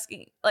 I'm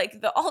asking like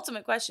the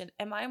ultimate question: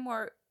 am I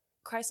more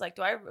Christ-like?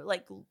 Do I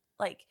like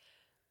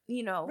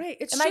Right.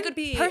 It am I a shouldn't good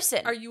be,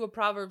 person? are you a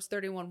Proverbs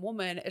 31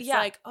 woman? It's Yeah.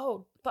 like,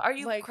 oh, But are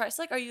you like,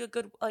 Christ-like? Are you a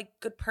good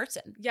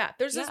person? yeah.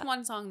 There's this Yeah.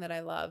 one song that I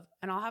love,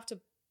 and I'll have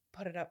to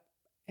put it up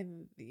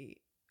in the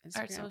Our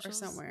Instagram or socials?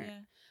 somewhere.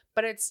 Yeah.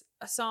 But it's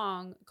a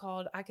song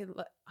called I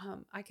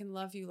Can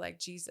Love You Like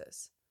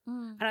Jesus.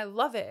 Mm. And I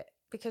love it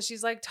because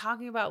she's like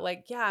talking about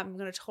like, yeah, I'm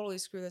going to totally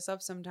screw this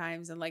up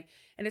sometimes. And like,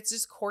 and it's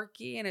just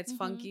quirky and it's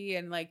funky.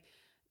 And like,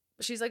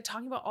 she's like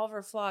talking about all of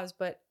her flaws,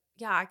 but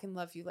yeah, I can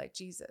love you like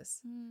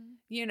Jesus,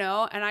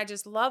 and I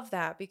just love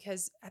that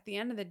because at the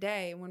end of the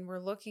day, when we're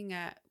looking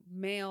at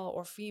male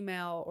or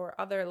female or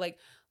other, like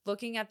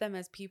looking at them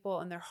as people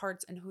and their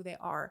hearts and who they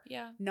are,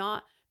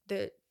 not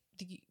the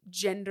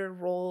gender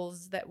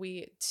roles that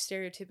we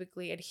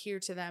stereotypically adhere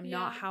to them,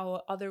 not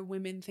how other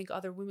women think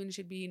other women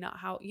should be, not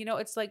how,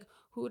 it's like,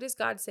 who does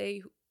God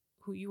say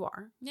who you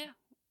are? Yeah.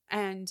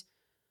 And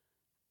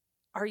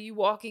are you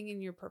walking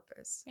in your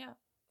purpose? Yeah.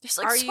 Just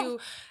like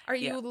are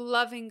you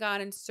loving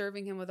God and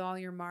serving him with all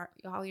your heart,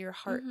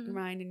 your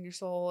mind, and your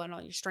soul, and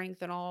all your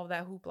strength and all of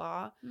that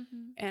hoopla?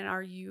 And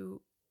are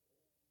you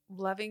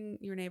loving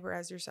your neighbor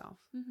as yourself?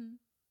 I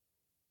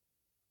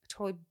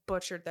totally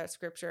butchered that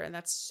scripture, and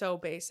that's so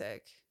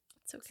basic.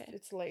 It's okay.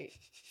 It's late.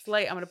 It's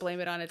late. I'm gonna blame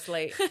it on it's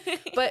late.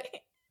 But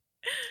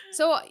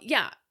so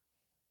yeah.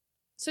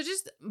 So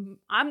just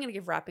I'm gonna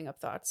give wrapping up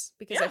thoughts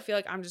because I feel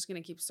like I'm just gonna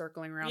keep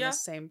circling around the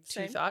same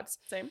two thoughts.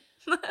 Same.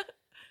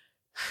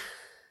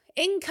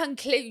 In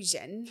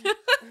conclusion,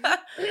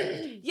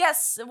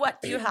 yes,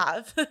 what do you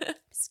have?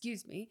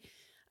 Excuse me.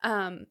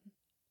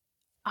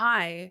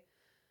 I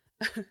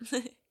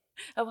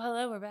Oh,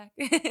 hello, we're back.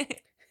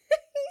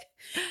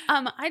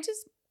 I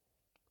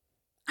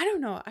don't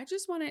know. I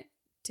just want it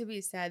to be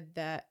said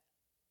that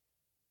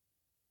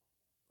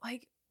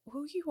like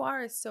who you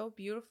are is so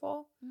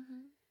beautiful,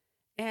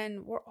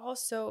 and we're all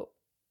so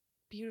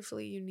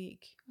beautifully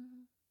unique.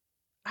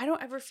 I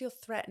don't ever feel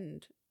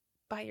threatened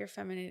by your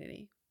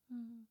femininity.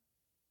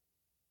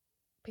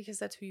 Because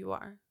that's who you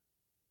are.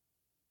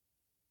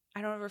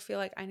 I don't ever feel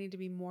like I need to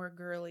be more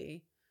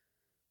girly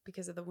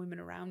because of the women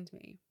around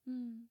me.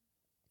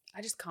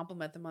 I just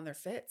compliment them on their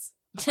fits.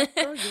 I'm like,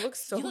 girl, you look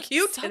so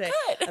cute today.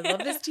 Good. I love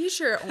this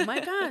t-shirt. Oh my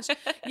gosh.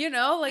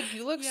 Like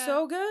you look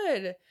so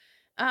good.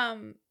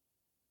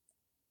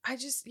 I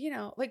just,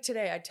 like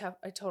today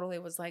I totally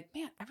was like,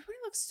 man, everybody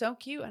looks so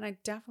cute. And I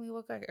definitely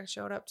look like I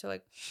showed up to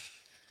like,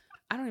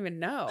 I don't even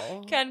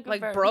know. Can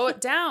like confirm. bro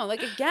it down.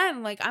 Like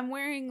again, like I'm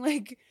wearing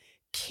like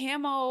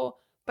camo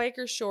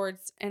biker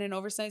shorts and an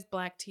oversized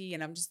black tee,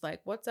 and I'm just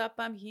like, what's up?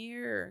 I'm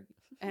here.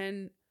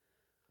 And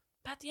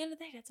but at the end of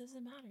the day, that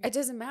doesn't matter. it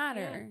doesn't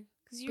matter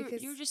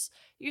because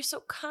you're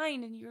so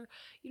kind, and you're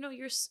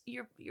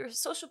a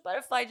social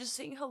butterfly, just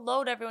saying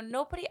hello to everyone.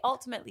 Nobody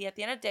ultimately at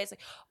the end of the day is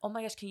like, oh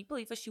my gosh, can you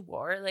believe what she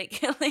wore?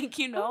 Like like,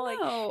 no.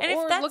 and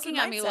Or if that's looking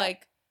the at me mindset,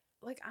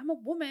 like I'm a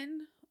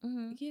woman.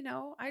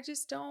 mhm, I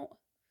just don't.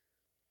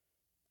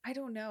 I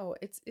don't know.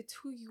 It's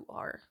who you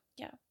are.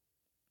 yeah,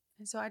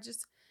 And so I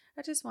just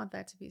want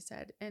that to be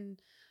said.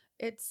 And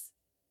it's,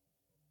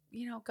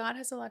 God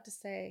has a lot to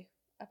say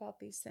about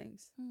these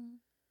things. mhm,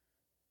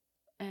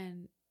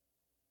 And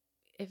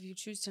if you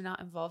choose to not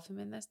involve him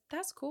in this,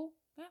 that's cool.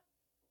 yeah,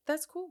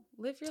 That's cool.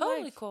 Live your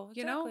totally life. cool,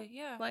 exactly,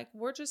 yeah, Like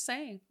we're just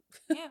saying.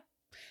 yeah,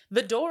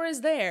 The door is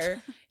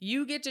there.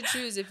 You get to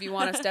choose if you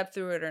want to step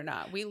through it or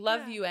not. We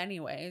love Yeah. you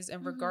anyways,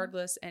 and Mhm.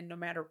 regardless, and no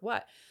matter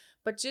what.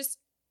 But just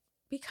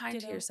be kind to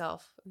Ditto.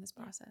 yourself in this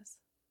Yeah. process.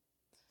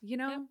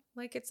 Yep.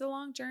 Like it's a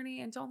long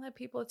journey, and don't let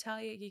people tell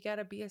you got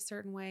to be a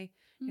certain way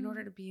in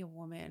order to be a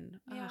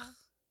woman. Yeah. Ugh,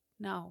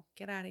 no,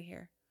 get out of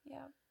here.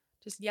 Yeah.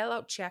 Just yell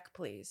out check,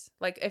 please.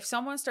 Like if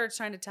someone starts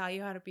trying to tell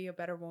you how to be a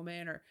better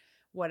woman or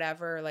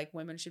whatever, like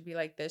women should be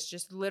like this,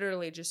 just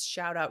literally just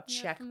shout out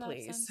check, from that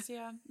please. sense,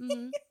 yeah.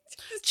 Mhm.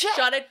 Just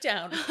shut it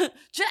down.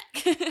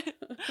 Check.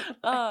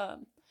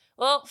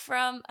 Well,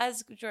 from,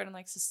 as Jordan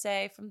likes to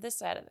say, from this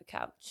side of the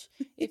couch,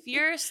 if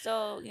you're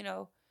still,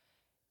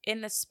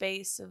 in the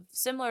space of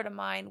similar to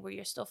mine, where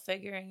you're still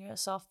figuring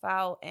yourself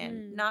out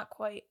and not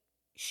quite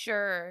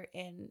sure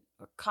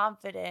or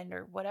confident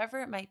or whatever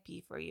it might be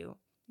for you,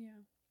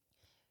 Yeah.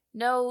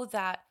 know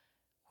that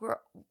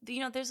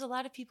there's a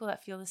lot of people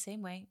that feel the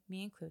same way,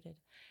 me included,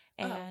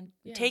 and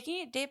taking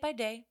it day by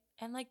day.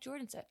 And like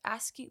Jordan said,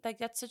 asking, like,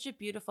 that's such a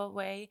beautiful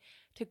way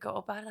to go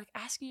about it. Like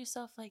asking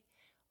yourself like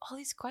all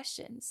these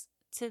questions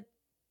to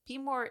be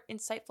more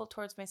insightful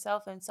towards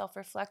myself and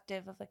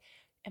self-reflective of like,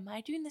 am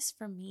I doing this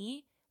for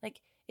me?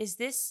 Like, is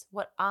this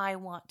what I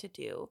want to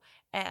do?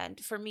 And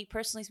for me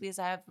personally, because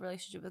I have a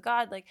relationship with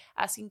God, like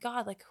asking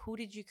God, like, who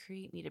did you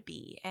create me to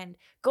be? And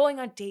going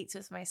on dates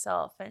with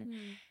myself and,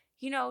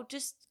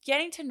 just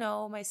getting to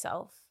know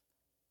myself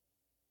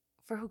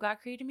for who God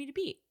created me to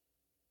be,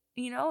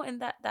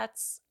 and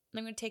that's,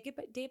 I'm going to take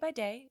it day by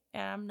day,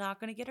 and I'm not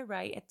going to get it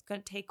right. It's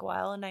going to take a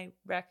while, and I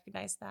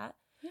recognize that.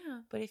 Yeah.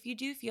 But if you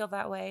do feel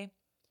that way,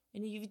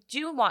 and you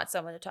do want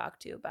someone to talk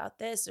to about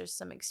this or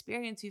some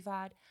experience you've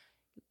had,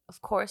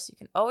 of course, you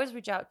can always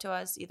reach out to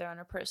us either on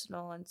our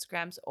personal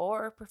Instagrams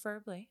or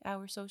preferably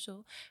our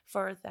social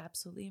for the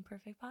Absolutely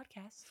Imperfect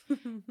Podcast.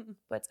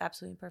 But it's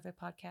Absolutely Imperfect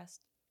Podcast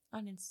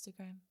on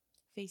Instagram,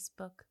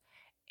 Facebook,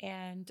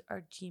 and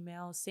our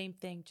Gmail. Same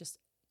thing, just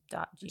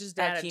at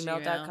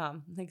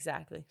gmail.com.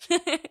 Exactly.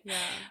 Yeah.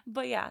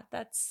 But yeah,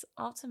 that's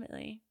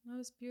ultimately. That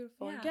was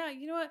beautiful. Yeah. Yeah,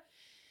 you know what?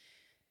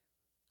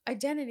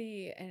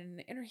 Identity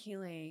and inner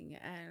healing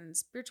and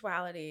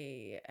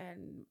spirituality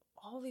and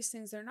all these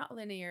things, they're not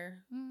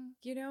linear.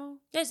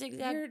 Yes,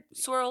 exactly.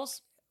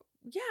 Swirls.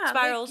 Yeah.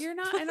 Spirals. Like you're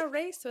not in a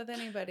race with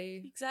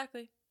anybody.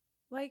 Exactly.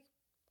 Like,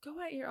 go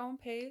at your own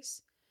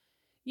pace.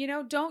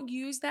 Don't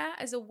use that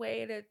as a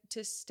way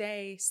to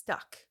stay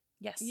stuck.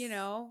 Yes.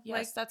 Yes,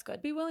 like, that's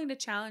good. Be willing to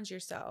challenge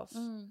yourself. So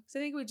I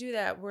think we do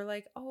that. We're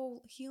like,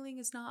 oh, healing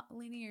is not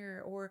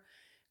linear or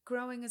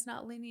growing is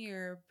not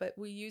linear, but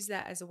we use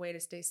that as a way to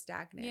stay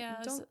stagnant.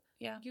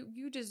 Yeah.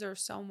 You deserve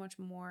so much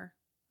more.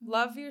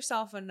 Love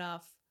yourself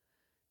enough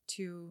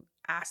to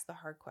ask the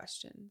hard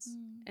questions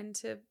and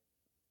to,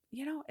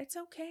 it's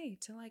okay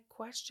to like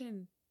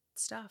question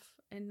stuff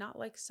and not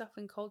like stuff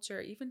in culture,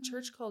 even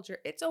church culture.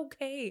 It's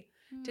okay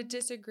to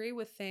disagree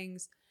with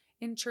things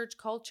in church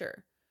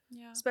culture.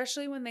 Yeah.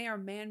 Especially when they are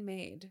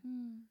man-made.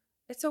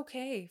 It's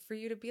okay for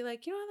you to be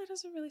like, that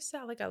doesn't really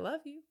sound like I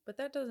love you, but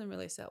that doesn't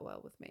really sit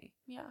well with me.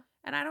 Yeah.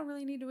 And I don't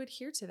really need to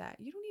adhere to that.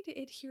 You don't need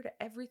to adhere to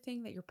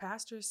everything that your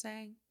pastor is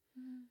saying.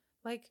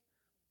 Like,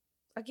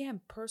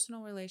 again,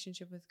 personal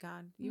relationship with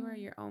God. You are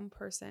your own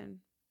person.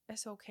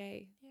 It's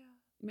okay. Yeah.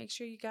 Make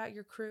sure you got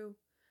your crew,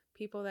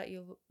 people that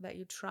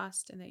you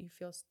trust and that you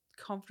feel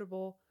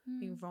comfortable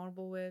being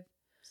vulnerable with.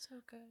 So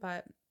good.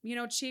 But,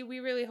 Chi, we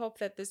really hope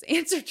that this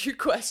answered your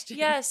question.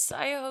 Yes,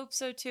 I hope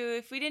so too.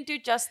 If we didn't do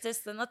justice,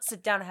 then let's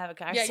sit down and have a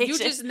conversation. Yeah, you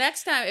just,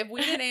 next time, if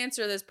we didn't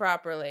answer this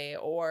properly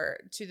or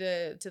to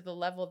the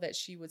level that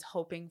she was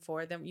hoping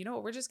for, then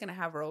we're just going to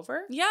have her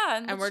over.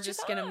 Yeah. And we're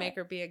just going to make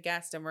her be a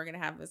guest and we're going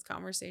to have this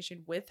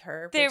conversation with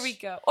her. There we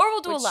go. Or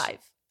we'll do a live.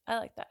 I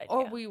like that idea.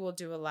 Or we will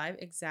do a live,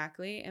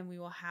 exactly. And we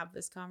will have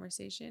this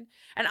conversation.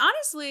 And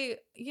honestly,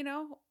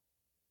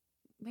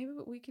 maybe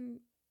we can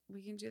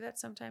do that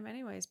sometime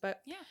anyways.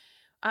 But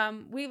yeah,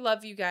 we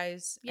love you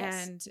guys.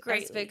 Yes, and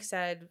greatly. As Vic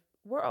said,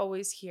 we're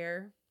always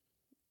here.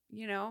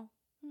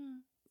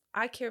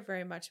 I care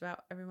very much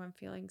about everyone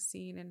feeling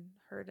seen and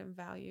heard and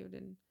valued.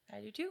 And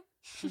I do too.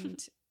 And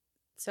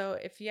so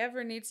if you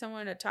ever need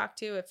someone to talk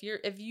to,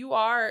 if you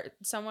are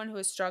someone who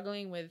is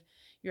struggling with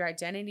your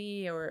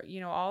identity or,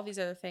 all these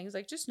other things,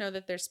 like just know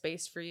that there's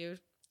space for you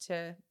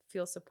to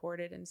feel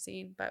supported and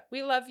seen. But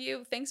we love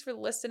you. Thanks for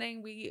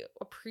listening. We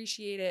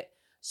appreciate it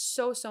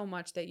so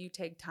much that you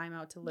take time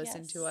out to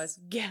listen to us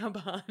gab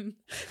on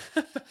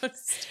about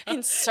stuff.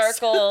 In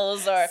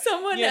circles or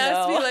someone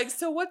asked me like,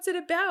 so what's it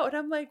about? And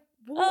I'm like,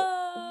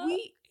 well,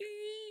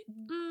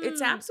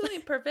 it's absolutely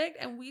perfect,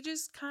 and we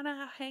just kind of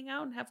hang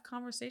out and have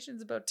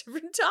conversations about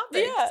different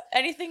topics. Yeah,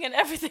 anything and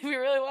everything we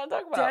really want to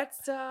talk about.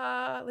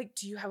 That's like,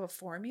 do you have a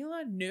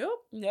formula? Nope.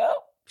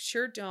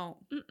 Sure don't.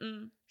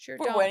 Sure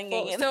We're don't.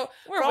 winging it. So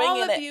We're for winging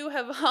all of it. you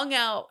have hung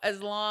out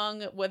as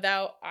long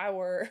without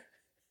our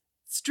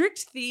strict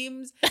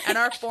themes and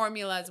our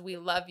formulas, we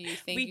love you.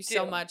 Thank you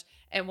so much,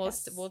 and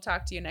we'll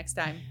talk to you next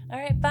time. All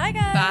right, bye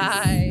guys.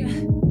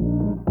 Bye.